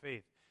by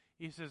faith.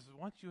 He says,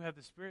 once you have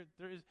the Spirit,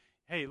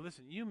 hey,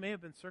 listen, you may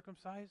have been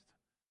circumcised.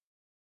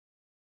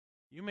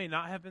 You may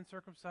not have been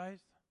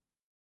circumcised.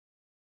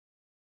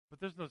 But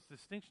there's no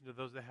distinction to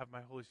those that have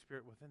my Holy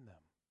Spirit within them.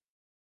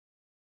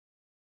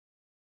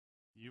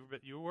 You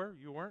were,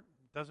 you weren't,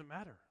 doesn't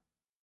matter.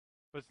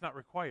 But it's not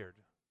required.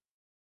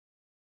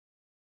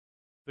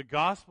 The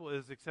gospel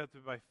is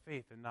accepted by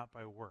faith and not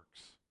by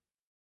works.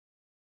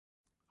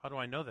 How do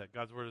I know that?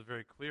 God's word is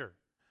very clear.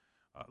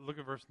 Look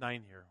at verse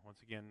 9 here,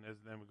 once again, as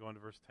then we go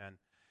into verse 10.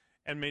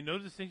 And made no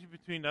distinction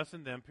between us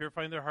and them,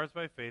 purifying their hearts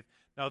by faith.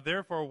 Now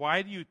therefore,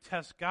 why do you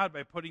test God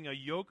by putting a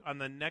yoke on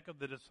the neck of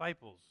the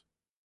disciples,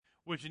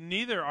 which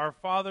neither our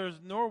fathers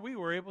nor we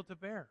were able to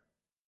bear?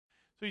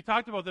 So he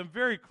talked about them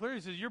very clearly.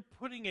 He says, you're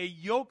putting a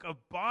yoke of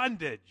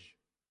bondage.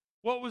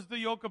 What was the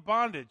yoke of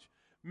bondage?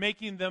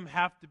 Making them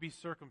have to be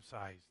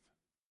circumcised.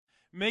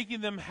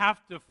 Making them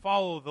have to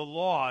follow the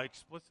law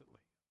explicitly.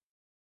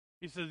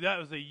 He says that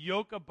was a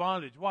yoke of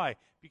bondage. Why?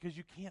 Because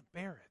you can't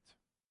bear it.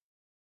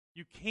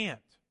 You can't.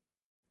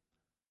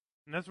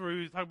 And that's where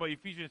we talk about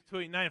Ephesians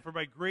 2:8-9. For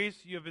by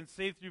grace you have been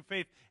saved through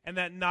faith, and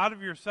that not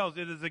of yourselves.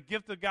 It is a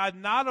gift of God,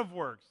 not of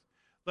works,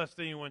 lest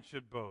anyone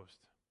should boast.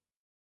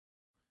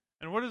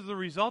 And what is the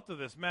result of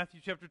this?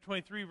 Matthew chapter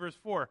 23, verse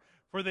 4.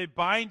 For they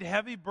bind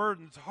heavy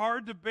burdens,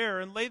 hard to bear,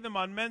 and lay them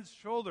on men's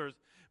shoulders,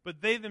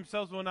 but they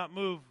themselves will not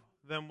move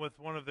them with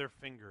one of their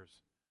fingers.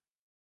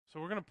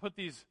 So we're going to put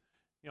these,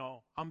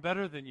 I'm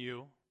better than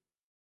you.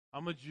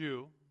 I'm a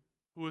Jew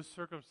who is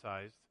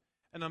circumcised,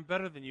 and I'm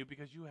better than you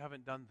because you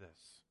haven't done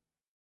this.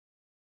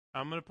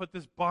 I'm going to put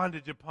this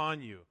bondage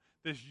upon you,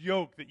 this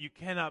yoke that you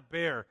cannot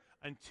bear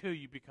until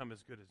you become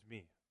as good as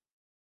me.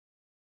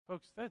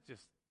 Folks, that's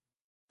just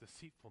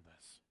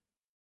deceitfulness.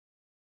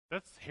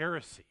 That's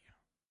heresy.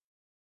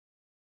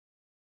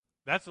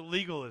 That's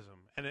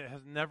legalism, and it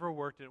has never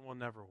worked and it will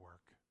never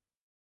work.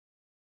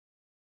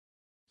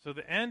 So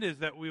the end is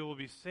that we will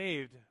be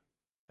saved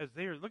as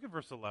they are. Look at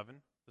verse 11,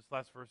 this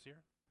last verse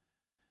here.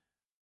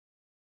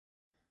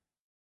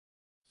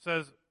 It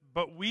says,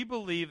 but we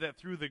believe that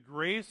through the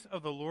grace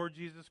of the Lord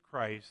Jesus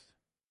Christ,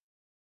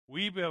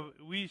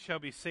 we shall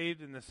be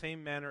saved in the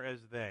same manner as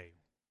they.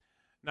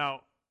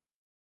 Now,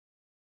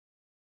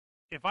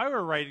 if I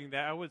were writing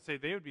that, I would say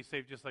they would be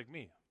saved just like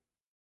me.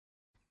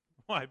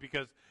 Why?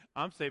 Because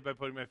I'm saved by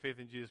putting my faith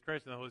in Jesus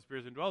Christ and the Holy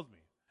Spirit indwells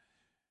me.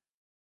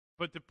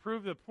 But to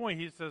prove the point,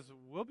 he says,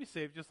 we'll be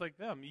saved just like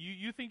them.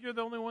 You think you're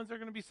the only ones that are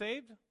going to be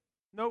saved?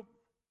 Nope.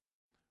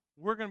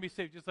 We're going to be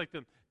saved just like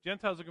them.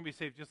 Gentiles are going to be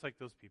saved just like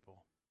those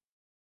people.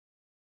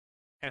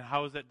 And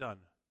how is that done?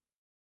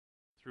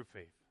 Through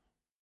faith.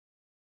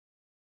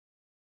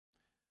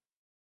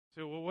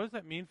 So what does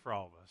that mean for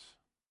all of us?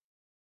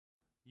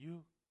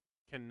 You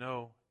can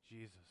know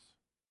Jesus.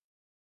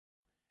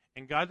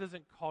 And God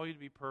doesn't call you to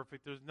be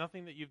perfect. There's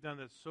nothing that you've done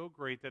that's so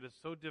great, that is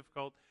so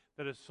difficult,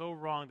 that is so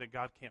wrong that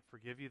God can't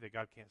forgive you, that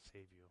God can't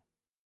save you.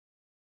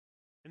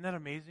 Isn't that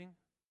amazing?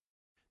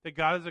 That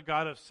God is a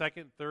God of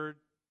second, third,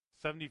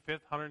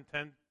 75th,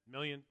 110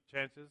 million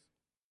chances.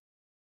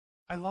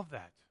 I love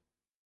that.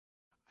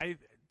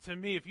 To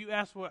me, if you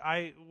ask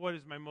what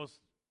is my most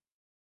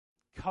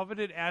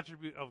coveted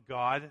attribute of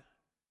God,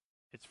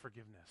 it's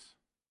forgiveness.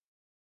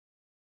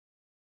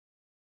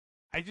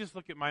 I just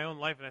look at my own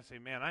life and I say,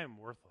 man, I am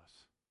worthless.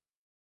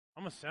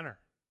 I'm a sinner.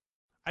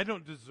 I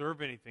don't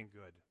deserve anything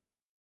good.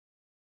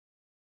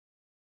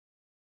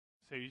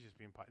 Say, you're just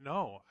being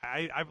no,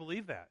 I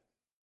believe that.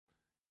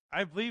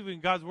 I believe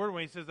in God's word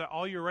when he says that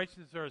all your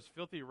righteousness are as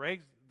filthy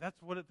rags.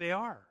 That's what they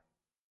are.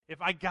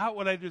 If I got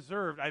what I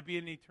deserved, I'd be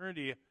in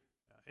eternity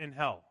in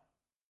hell.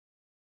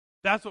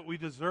 That's what we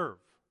deserve.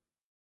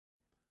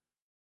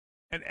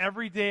 And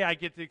every day I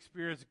get to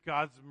experience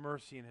God's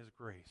mercy and his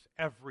grace.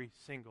 Every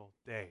single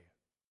day.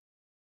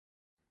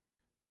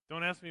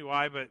 Don't ask me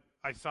why, but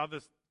I saw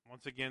this,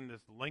 once again,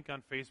 this link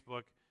on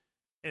Facebook,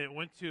 and it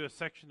went to a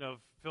section of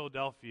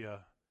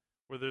Philadelphia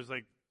where there's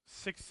like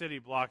 6 city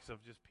blocks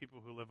of just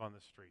people who live on the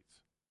streets.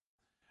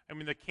 I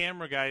mean, the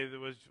camera guy that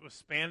was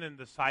spanning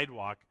the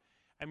sidewalk,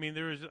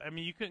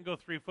 you couldn't go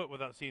 3 foot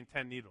without seeing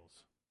 10 needles.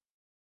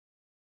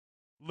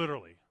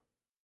 Literally.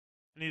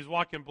 And he's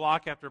walking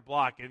block after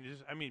block, and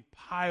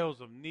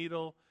piles of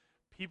needle.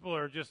 People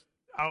are just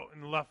out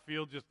in the left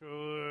field, just they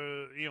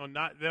don't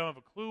have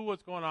a clue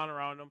what's going on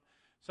around them.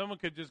 Someone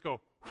could just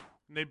go,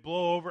 and they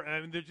blow over,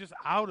 and they're just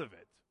out of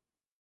it.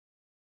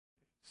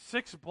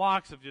 6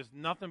 blocks of just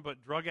nothing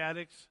but drug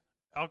addicts,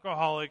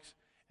 alcoholics,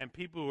 and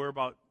people who are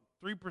about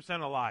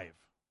 3% alive.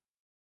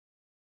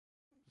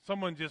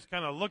 Someone just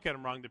kind of look at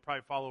them wrong, they'd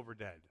probably fall over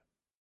dead.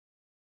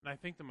 And I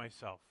think to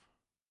myself,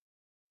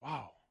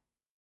 wow.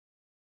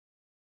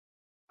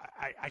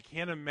 I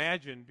can't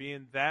imagine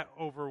being that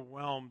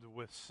overwhelmed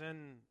with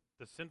sin,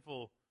 the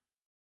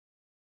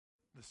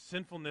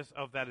sinfulness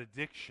of that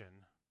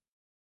addiction,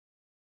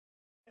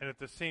 and at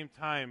the same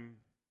time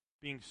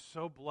being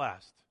so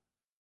blessed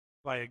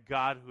by a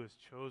God who has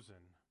chosen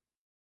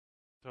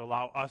to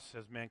allow us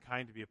as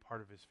mankind to be a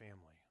part of his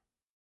family.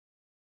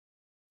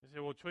 You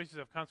say, well, choices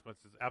have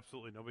consequences.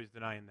 Absolutely, nobody's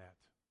denying that.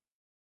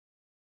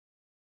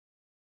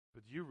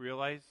 But do you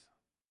realize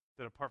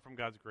that apart from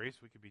God's grace,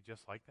 we could be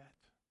just like that?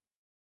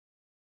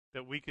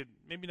 That we could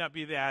maybe not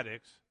be the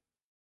addicts,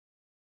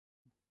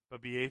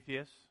 but be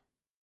atheists,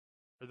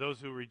 or those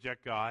who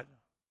reject God,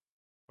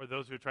 or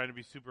those who are trying to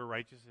be super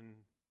righteous and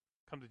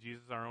come to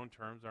Jesus on our own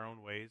terms, our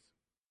own ways.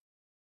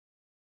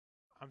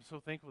 I'm so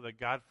thankful that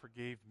God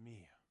forgave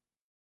me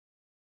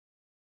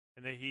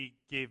and that he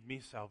gave me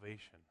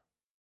salvation.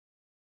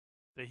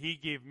 that he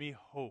gave me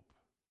hope.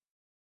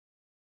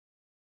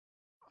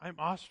 I'm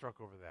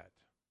awestruck over that.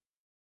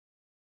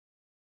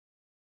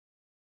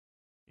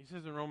 He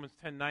says in Romans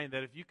 10:9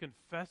 that if you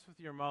confess with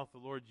your mouth the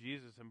Lord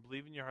Jesus and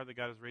believe in your heart that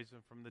God has raised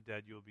him from the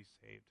dead, you will be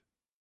saved.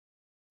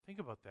 Think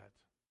about that.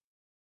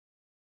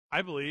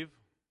 I believe.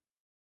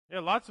 Yeah,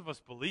 lots of us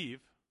believe.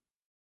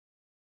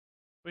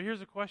 But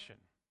here's a question.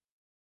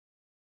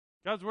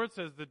 God's word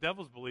says the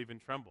devils believe and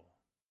tremble.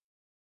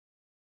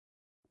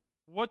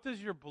 What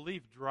does your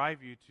belief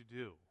drive you to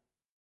do?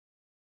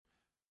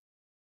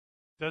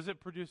 Does it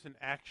produce an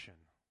action?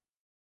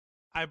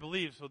 I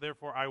believe, so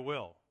therefore I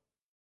will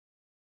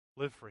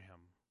live for him.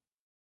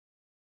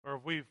 Or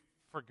have we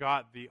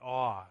forgot the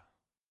awe?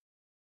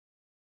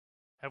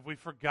 Have we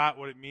forgot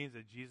what it means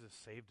that Jesus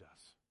saved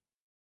us?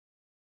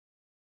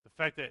 The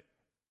fact that,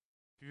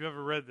 if you've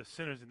ever read The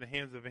Sinners in the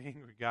Hands of an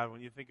Angry God,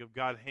 when you think of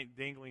God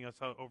dangling us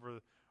out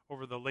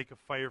over the lake of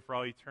fire for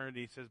all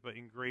eternity, he says, but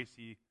in grace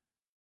he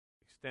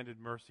extended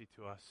mercy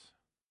to us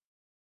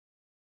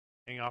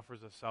and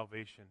offers us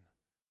salvation.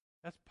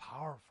 That's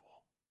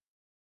powerful.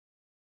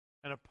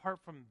 And apart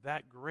from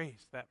that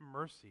grace, that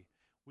mercy,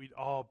 we'd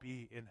all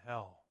be in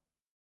hell.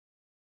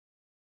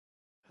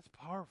 That's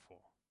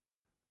powerful.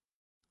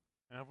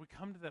 And if we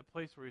come to that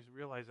place where we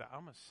realize that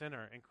I'm a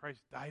sinner and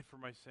Christ died for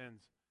my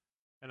sins,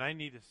 and I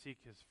need to seek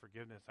his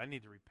forgiveness, I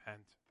need to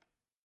repent,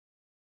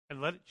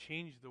 and let it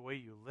change the way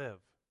you live.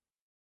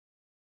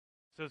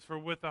 It says, for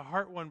with the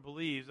heart one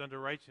believes unto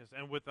righteousness,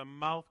 and with the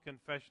mouth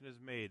confession is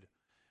made.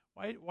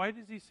 Why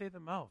does he say the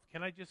mouth?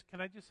 Can I just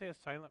say a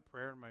silent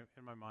prayer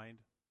in my mind?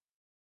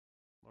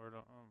 Lord,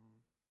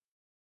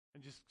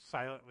 and just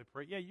silently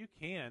pray? Yeah, you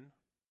can.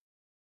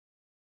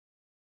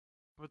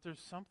 But there's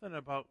something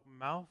about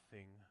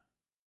mouthing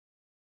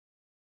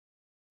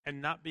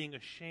and not being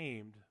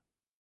ashamed,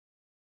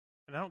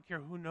 and I don't care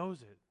who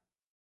knows it,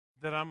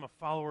 that I'm a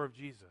follower of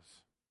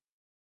Jesus.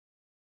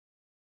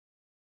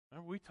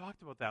 Remember, we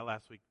talked about that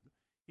last week.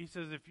 He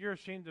says, if you're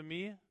ashamed of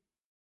me,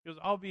 he goes,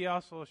 I'll be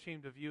also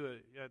ashamed of you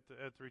at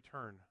the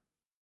return.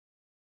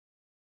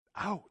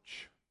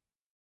 Ouch.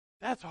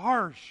 That's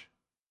harsh.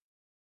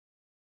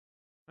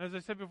 As I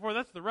said before,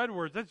 that's the red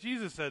words. That's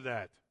Jesus said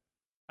that.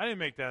 I didn't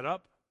make that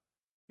up.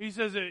 He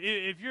says,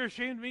 if you're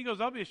ashamed of me, he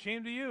goes, I'll be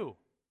ashamed of you.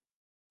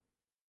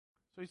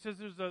 So he says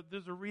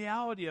there's a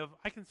reality of,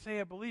 I can say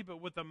I believe,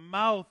 but with the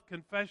mouth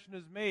confession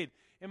is made.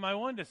 Am I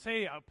one to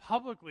say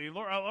publicly,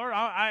 Lord,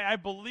 I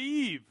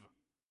believe,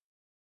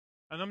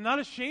 and I'm not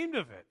ashamed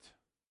of it?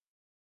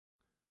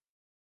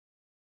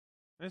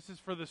 This is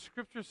for the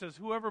scripture says,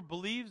 whoever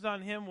believes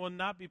on him will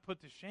not be put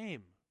to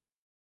shame.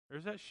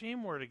 There's that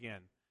shame word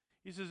again.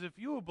 He says, if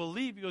you will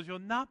believe, he goes, you'll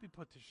not be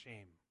put to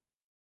shame.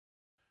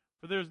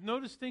 For there is no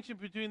distinction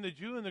between the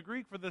Jew and the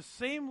Greek, for the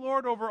same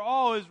Lord over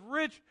all is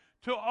rich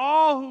to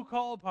all who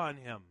call upon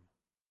him.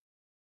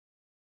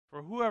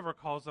 For whoever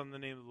calls on the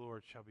name of the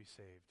Lord shall be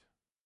saved.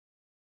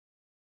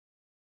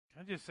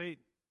 Can I just say,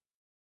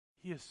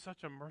 he is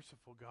such a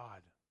merciful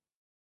God.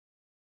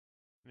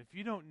 And if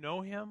you don't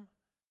know him,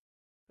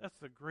 that's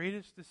the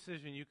greatest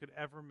decision you could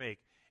ever make.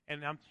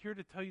 And I'm here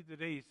to tell you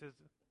today, he says,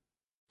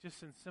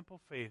 just in simple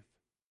faith,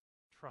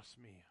 trust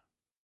me.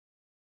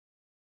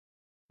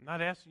 I'm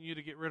not asking you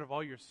to get rid of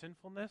all your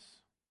sinfulness.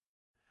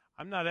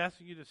 I'm not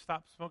asking you to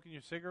stop smoking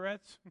your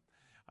cigarettes.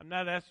 I'm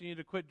not asking you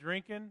to quit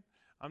drinking.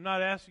 I'm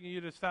not asking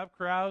you to stop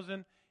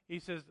carousing. He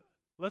says,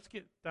 let's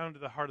get down to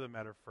the heart of the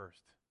matter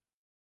first.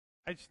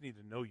 I just need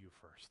to know you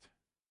first.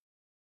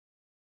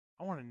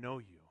 I want to know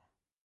you.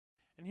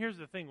 And here's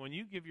the thing. When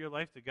you give your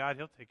life to God,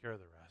 he'll take care of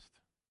the rest.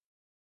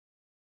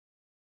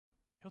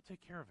 He'll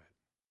take care of it.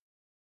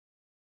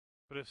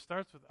 But it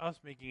starts with us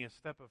making a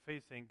step of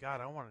faith saying, God,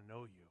 I want to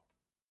know you.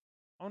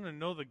 I want to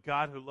know the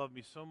God who loved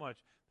me so much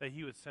that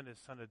he would send his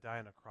son to die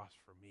on a cross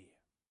for me.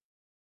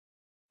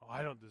 Oh,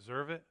 I don't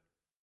deserve it,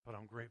 but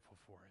I'm grateful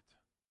for it.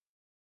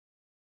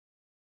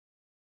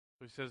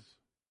 So he says,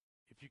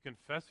 if you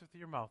confess with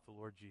your mouth the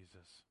Lord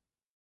Jesus,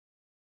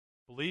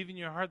 believe in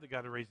your heart that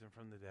God raised him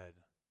from the dead.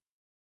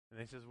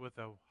 And he says, with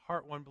the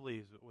heart one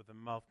believes, but with the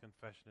mouth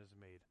confession is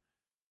made.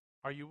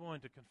 Are you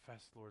willing to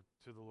confess, Lord,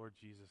 to the Lord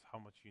Jesus how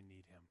much you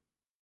need him?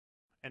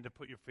 And to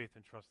put your faith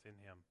and trust in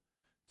him,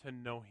 to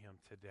know him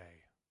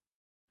today.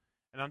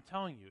 And I'm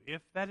telling you,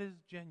 if that is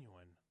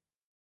genuine,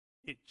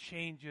 it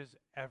changes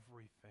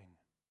everything.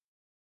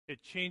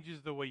 It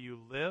changes the way you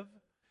live.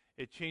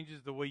 It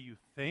changes the way you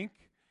think.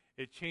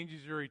 It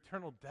changes your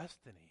eternal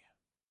destiny.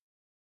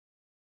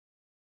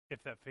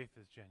 If that faith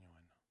is genuine.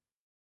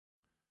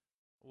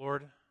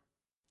 Lord,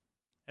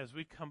 as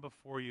we come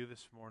before you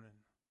this morning,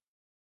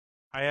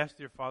 I ask,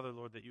 dear Father,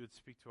 Lord, that you would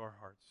speak to our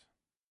hearts.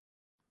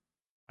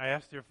 I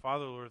ask, dear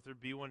Father, Lord, if there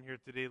be one here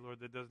today,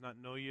 Lord, that does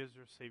not know you as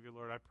their Savior,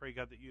 Lord, I pray,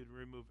 God, that you would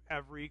remove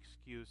every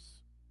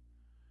excuse,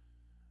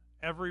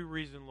 every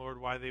reason,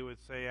 Lord, why they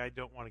would say, I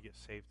don't want to get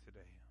saved today.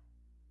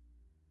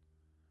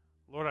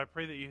 Lord, I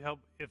pray that you help,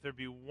 if there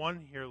be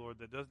one here, Lord,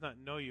 that does not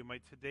know you,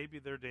 might today be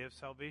their day of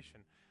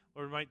salvation.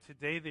 Lord, might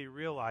today they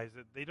realize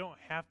that they don't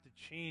have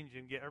to change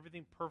and get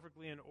everything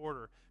perfectly in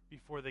order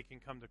before they can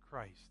come to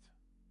Christ.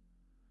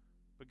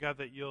 but God,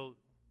 that you'll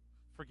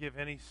forgive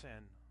any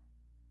sin.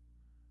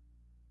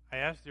 I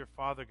ask, dear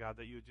Father, God,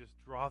 that you would just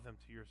draw them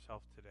to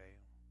yourself today.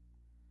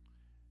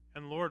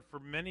 And Lord, for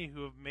many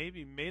who have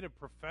maybe made a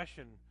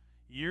profession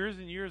years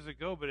and years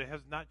ago, but it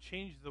has not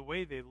changed the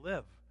way they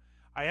live,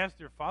 I ask,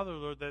 dear Father,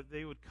 Lord, that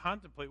they would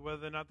contemplate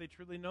whether or not they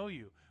truly know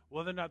you,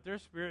 whether or not their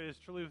spirit is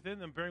truly within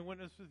them, bearing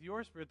witness with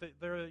your spirit that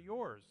they're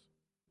yours.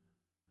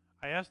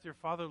 I ask, dear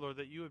Father, Lord,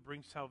 that you would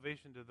bring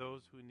salvation to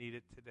those who need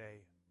it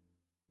today.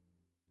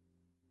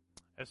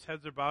 As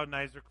heads are bowed and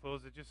eyes are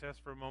closed, I just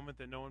ask for a moment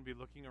that no one be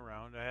looking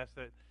around. I ask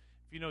that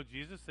if you know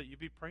Jesus, that you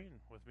be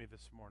praying with me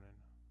this morning.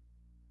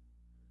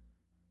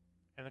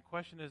 And the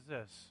question is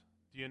this: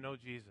 do you know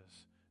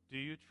Jesus? Do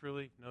you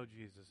truly know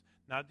Jesus?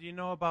 Not do you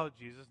know about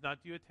Jesus,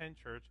 not do you attend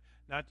church,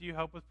 not do you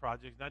help with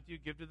projects, not do you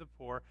give to the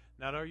poor,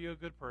 not are you a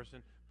good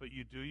person, but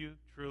do you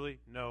truly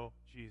know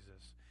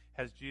Jesus?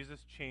 Has Jesus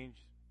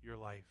changed your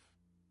life?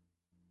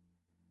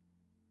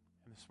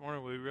 And this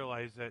morning we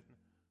realize that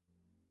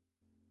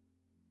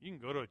you can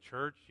go to a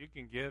church, you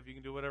can give, you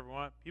can do whatever you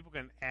want. People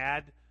can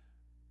add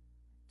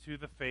to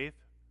the faith,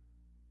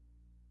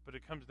 but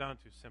it comes down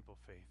to simple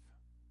faith.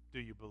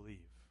 Do you believe?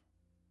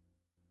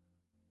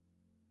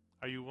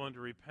 Are you willing to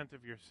repent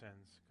of your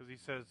sins? Because he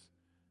says,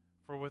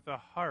 for with the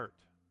heart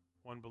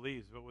one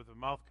believes, but with the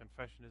mouth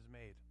confession is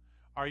made.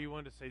 Are you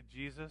willing to say,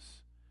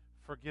 Jesus,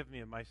 forgive me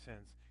of my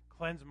sins.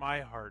 Cleanse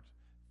my heart.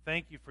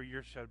 Thank you for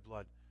your shed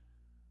blood.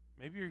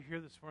 Maybe you're here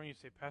this morning and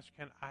you say, Pastor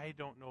Ken, I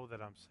don't know that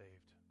I'm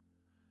saved.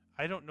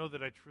 I don't know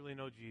that I truly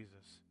know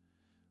Jesus.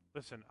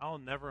 Listen, I'll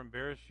never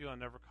embarrass you. I'll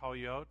never call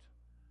you out.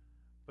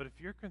 But if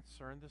you're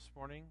concerned this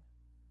morning,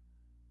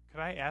 could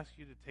I ask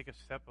you to take a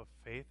step of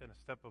faith and a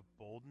step of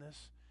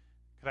boldness?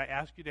 Could I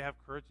ask you to have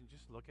courage and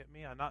just look at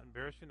me? I'll not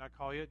embarrass you, not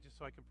call you out, just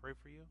so I can pray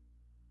for you.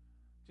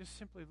 Just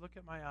simply look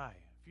at my eye.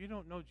 If you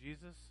don't know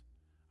Jesus,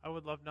 I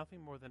would love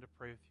nothing more than to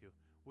pray with you.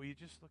 Will you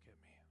just look at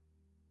me?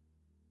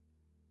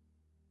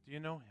 Do you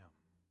know him?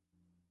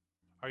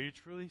 Are you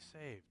truly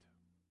saved?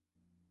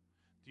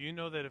 Do you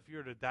know that if you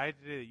were to die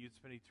today, that you'd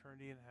spend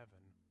eternity in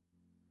heaven?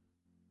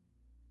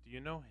 Do you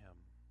know him?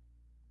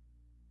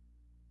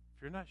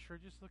 If you're not sure,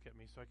 just look at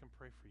me so I can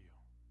pray for you.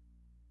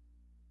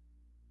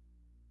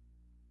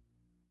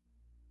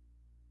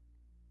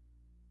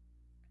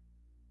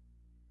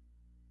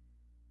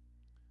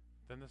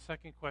 Then the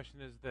second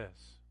question is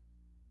this: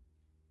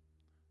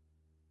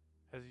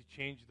 has he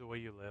changed the way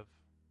you live?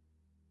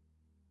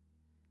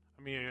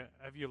 I mean,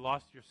 have you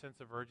lost your sense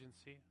of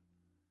urgency?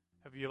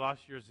 Have you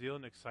lost your zeal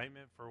and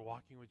excitement for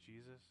walking with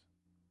Jesus?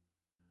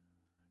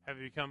 Have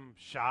you become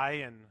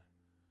shy and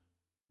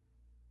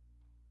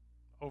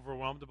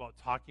overwhelmed about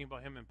talking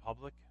about him in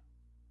public?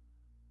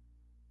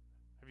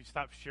 Have you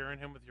stopped sharing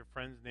him with your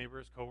friends,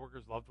 neighbors,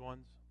 coworkers, loved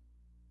ones?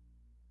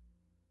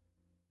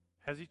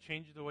 Has he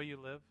changed the way you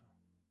live?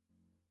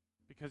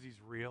 Because he's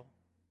real?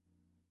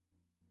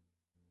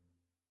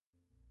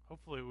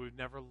 Hopefully we've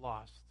never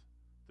lost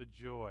the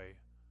joy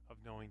of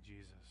knowing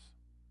Jesus.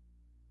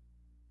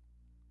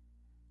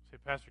 Say,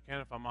 Pastor Ken,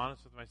 if I'm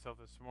honest with myself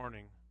this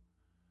morning,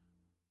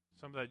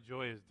 some of that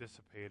joy is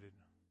dissipated.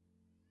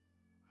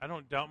 I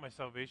don't doubt my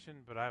salvation,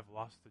 but I've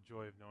lost the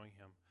joy of knowing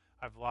him.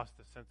 I've lost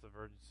the sense of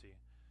urgency.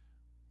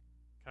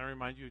 Can I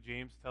remind you,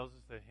 James tells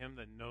us that him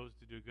that knows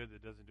to do good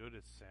that doesn't do it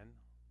is sin?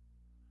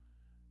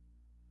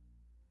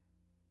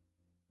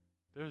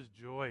 There's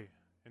joy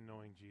in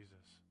knowing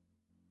Jesus.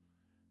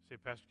 Say,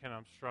 Pastor Ken,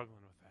 I'm struggling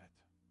with that.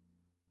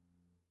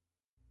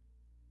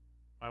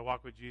 My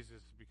walk with Jesus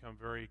has become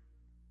very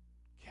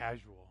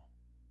casual,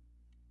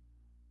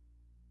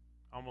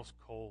 almost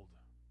cold.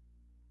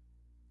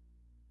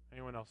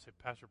 Anyone else say,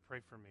 Pastor, pray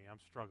for me. I'm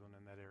struggling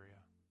in that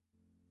area.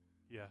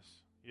 Yes,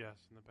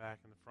 in the back,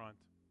 in the front.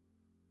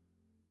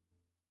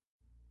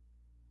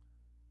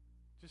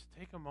 Just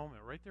take a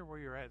moment right there where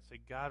you're at and say,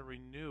 God,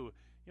 renew.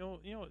 You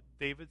know what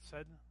David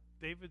said?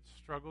 David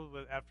struggled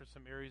with after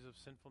some areas of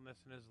sinfulness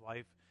in his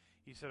life.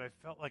 He said, I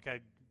felt like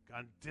I'd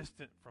gone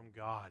distant from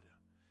God.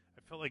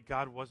 I felt like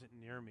God wasn't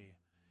near me.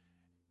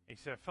 He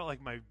said, I felt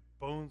like my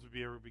bones would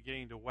be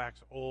beginning to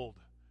wax old.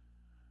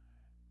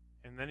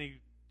 And then he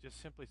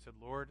just simply said,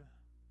 Lord,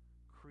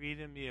 create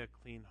in me a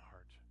clean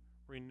heart.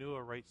 Renew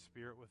a right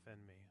spirit within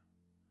me.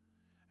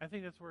 I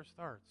think that's where it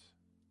starts.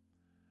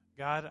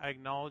 God, I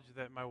acknowledge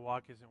that my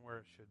walk isn't where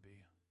it should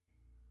be.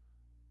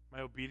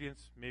 My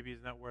obedience maybe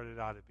is not where it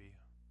ought to be.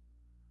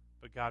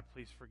 But God,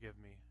 please forgive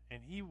me.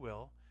 And he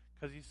will,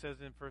 because he says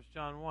in 1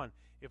 John 1,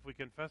 if we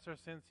confess our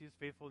sins, he is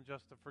faithful and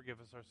just to forgive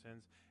us our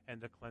sins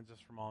and to cleanse us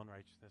from all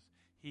unrighteousness.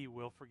 He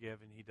will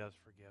forgive, and he does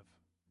forgive.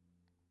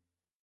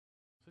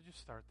 So just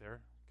start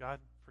there. God,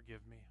 forgive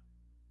me.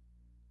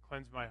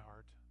 Cleanse my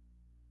heart.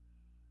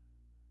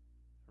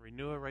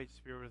 Renew a right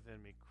spirit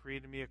within me.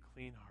 Create in me a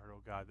clean heart,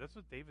 O God. That's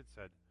what David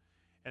said.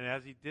 And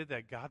as he did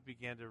that, God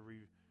began to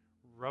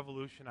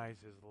revolutionize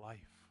his life.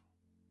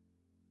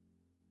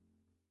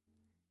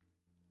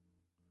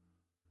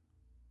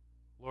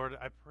 Lord,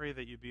 I pray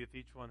that you be with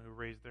each one who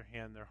raised their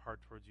hand, their heart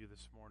towards you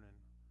this morning.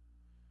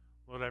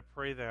 Lord, I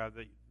pray that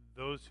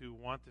those who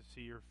want to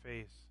see your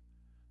face,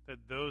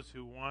 that those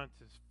who want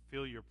to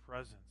feel your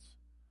presence,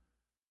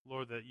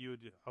 Lord, that you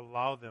would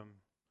allow them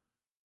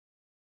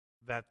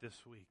that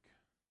this week.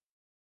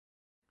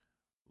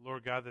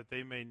 Lord God, that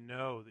they may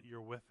know that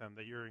you're with them,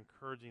 that you're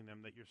encouraging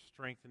them, that you're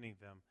strengthening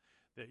them,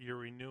 that you're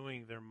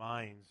renewing their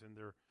minds and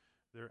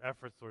their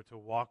efforts, Lord, to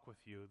walk with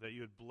you, that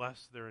you would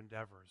bless their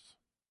endeavors.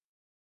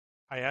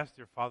 I ask,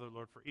 dear Father,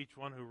 Lord, for each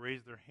one who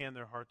raised their hand,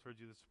 their heart towards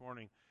you this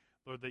morning,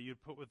 Lord, that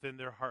you'd put within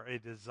their heart a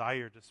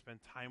desire to spend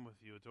time with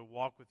you, to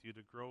walk with you,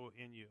 to grow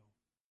in you.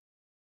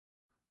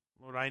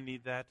 Lord, I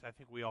need that. I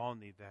think we all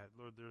need that.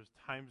 Lord, there's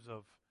times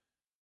of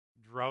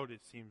drought,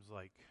 it seems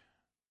like.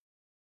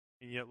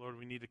 And yet, Lord,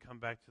 we need to come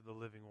back to the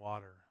living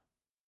water.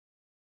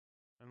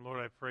 And Lord,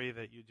 I pray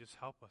that you just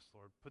help us,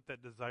 Lord. Put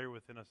that desire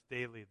within us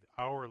daily,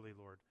 hourly,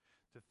 Lord,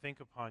 to think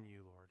upon you,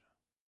 Lord,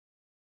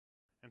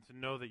 and to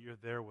know that you're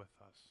there with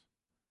us.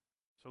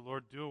 So,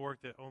 Lord, do a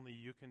work that only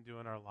you can do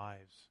in our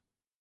lives.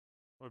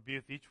 Lord, be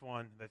with each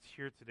one that's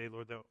here today,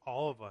 Lord, that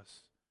all of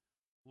us,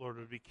 Lord,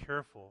 would be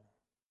careful,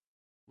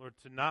 Lord,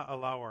 to not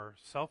allow our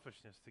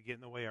selfishness to get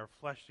in the way, our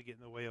flesh to get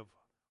in the way of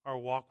our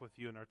walk with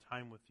you and our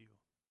time with you.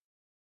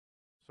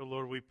 So,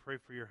 Lord, we pray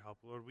for your help.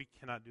 Lord, we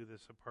cannot do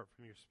this apart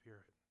from your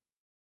Spirit.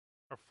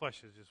 Our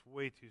flesh is just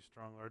way too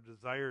strong. Our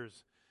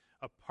desires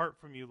apart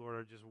from you, Lord,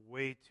 are just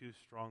way too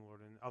strong,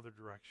 Lord, in other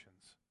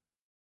directions.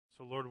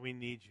 So, Lord, we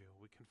need you.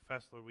 We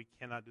confess, Lord, we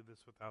cannot do this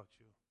without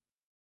you.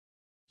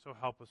 So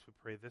help us, we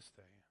pray, this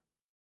day.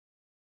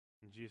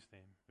 In Jesus'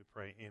 name we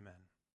pray, amen.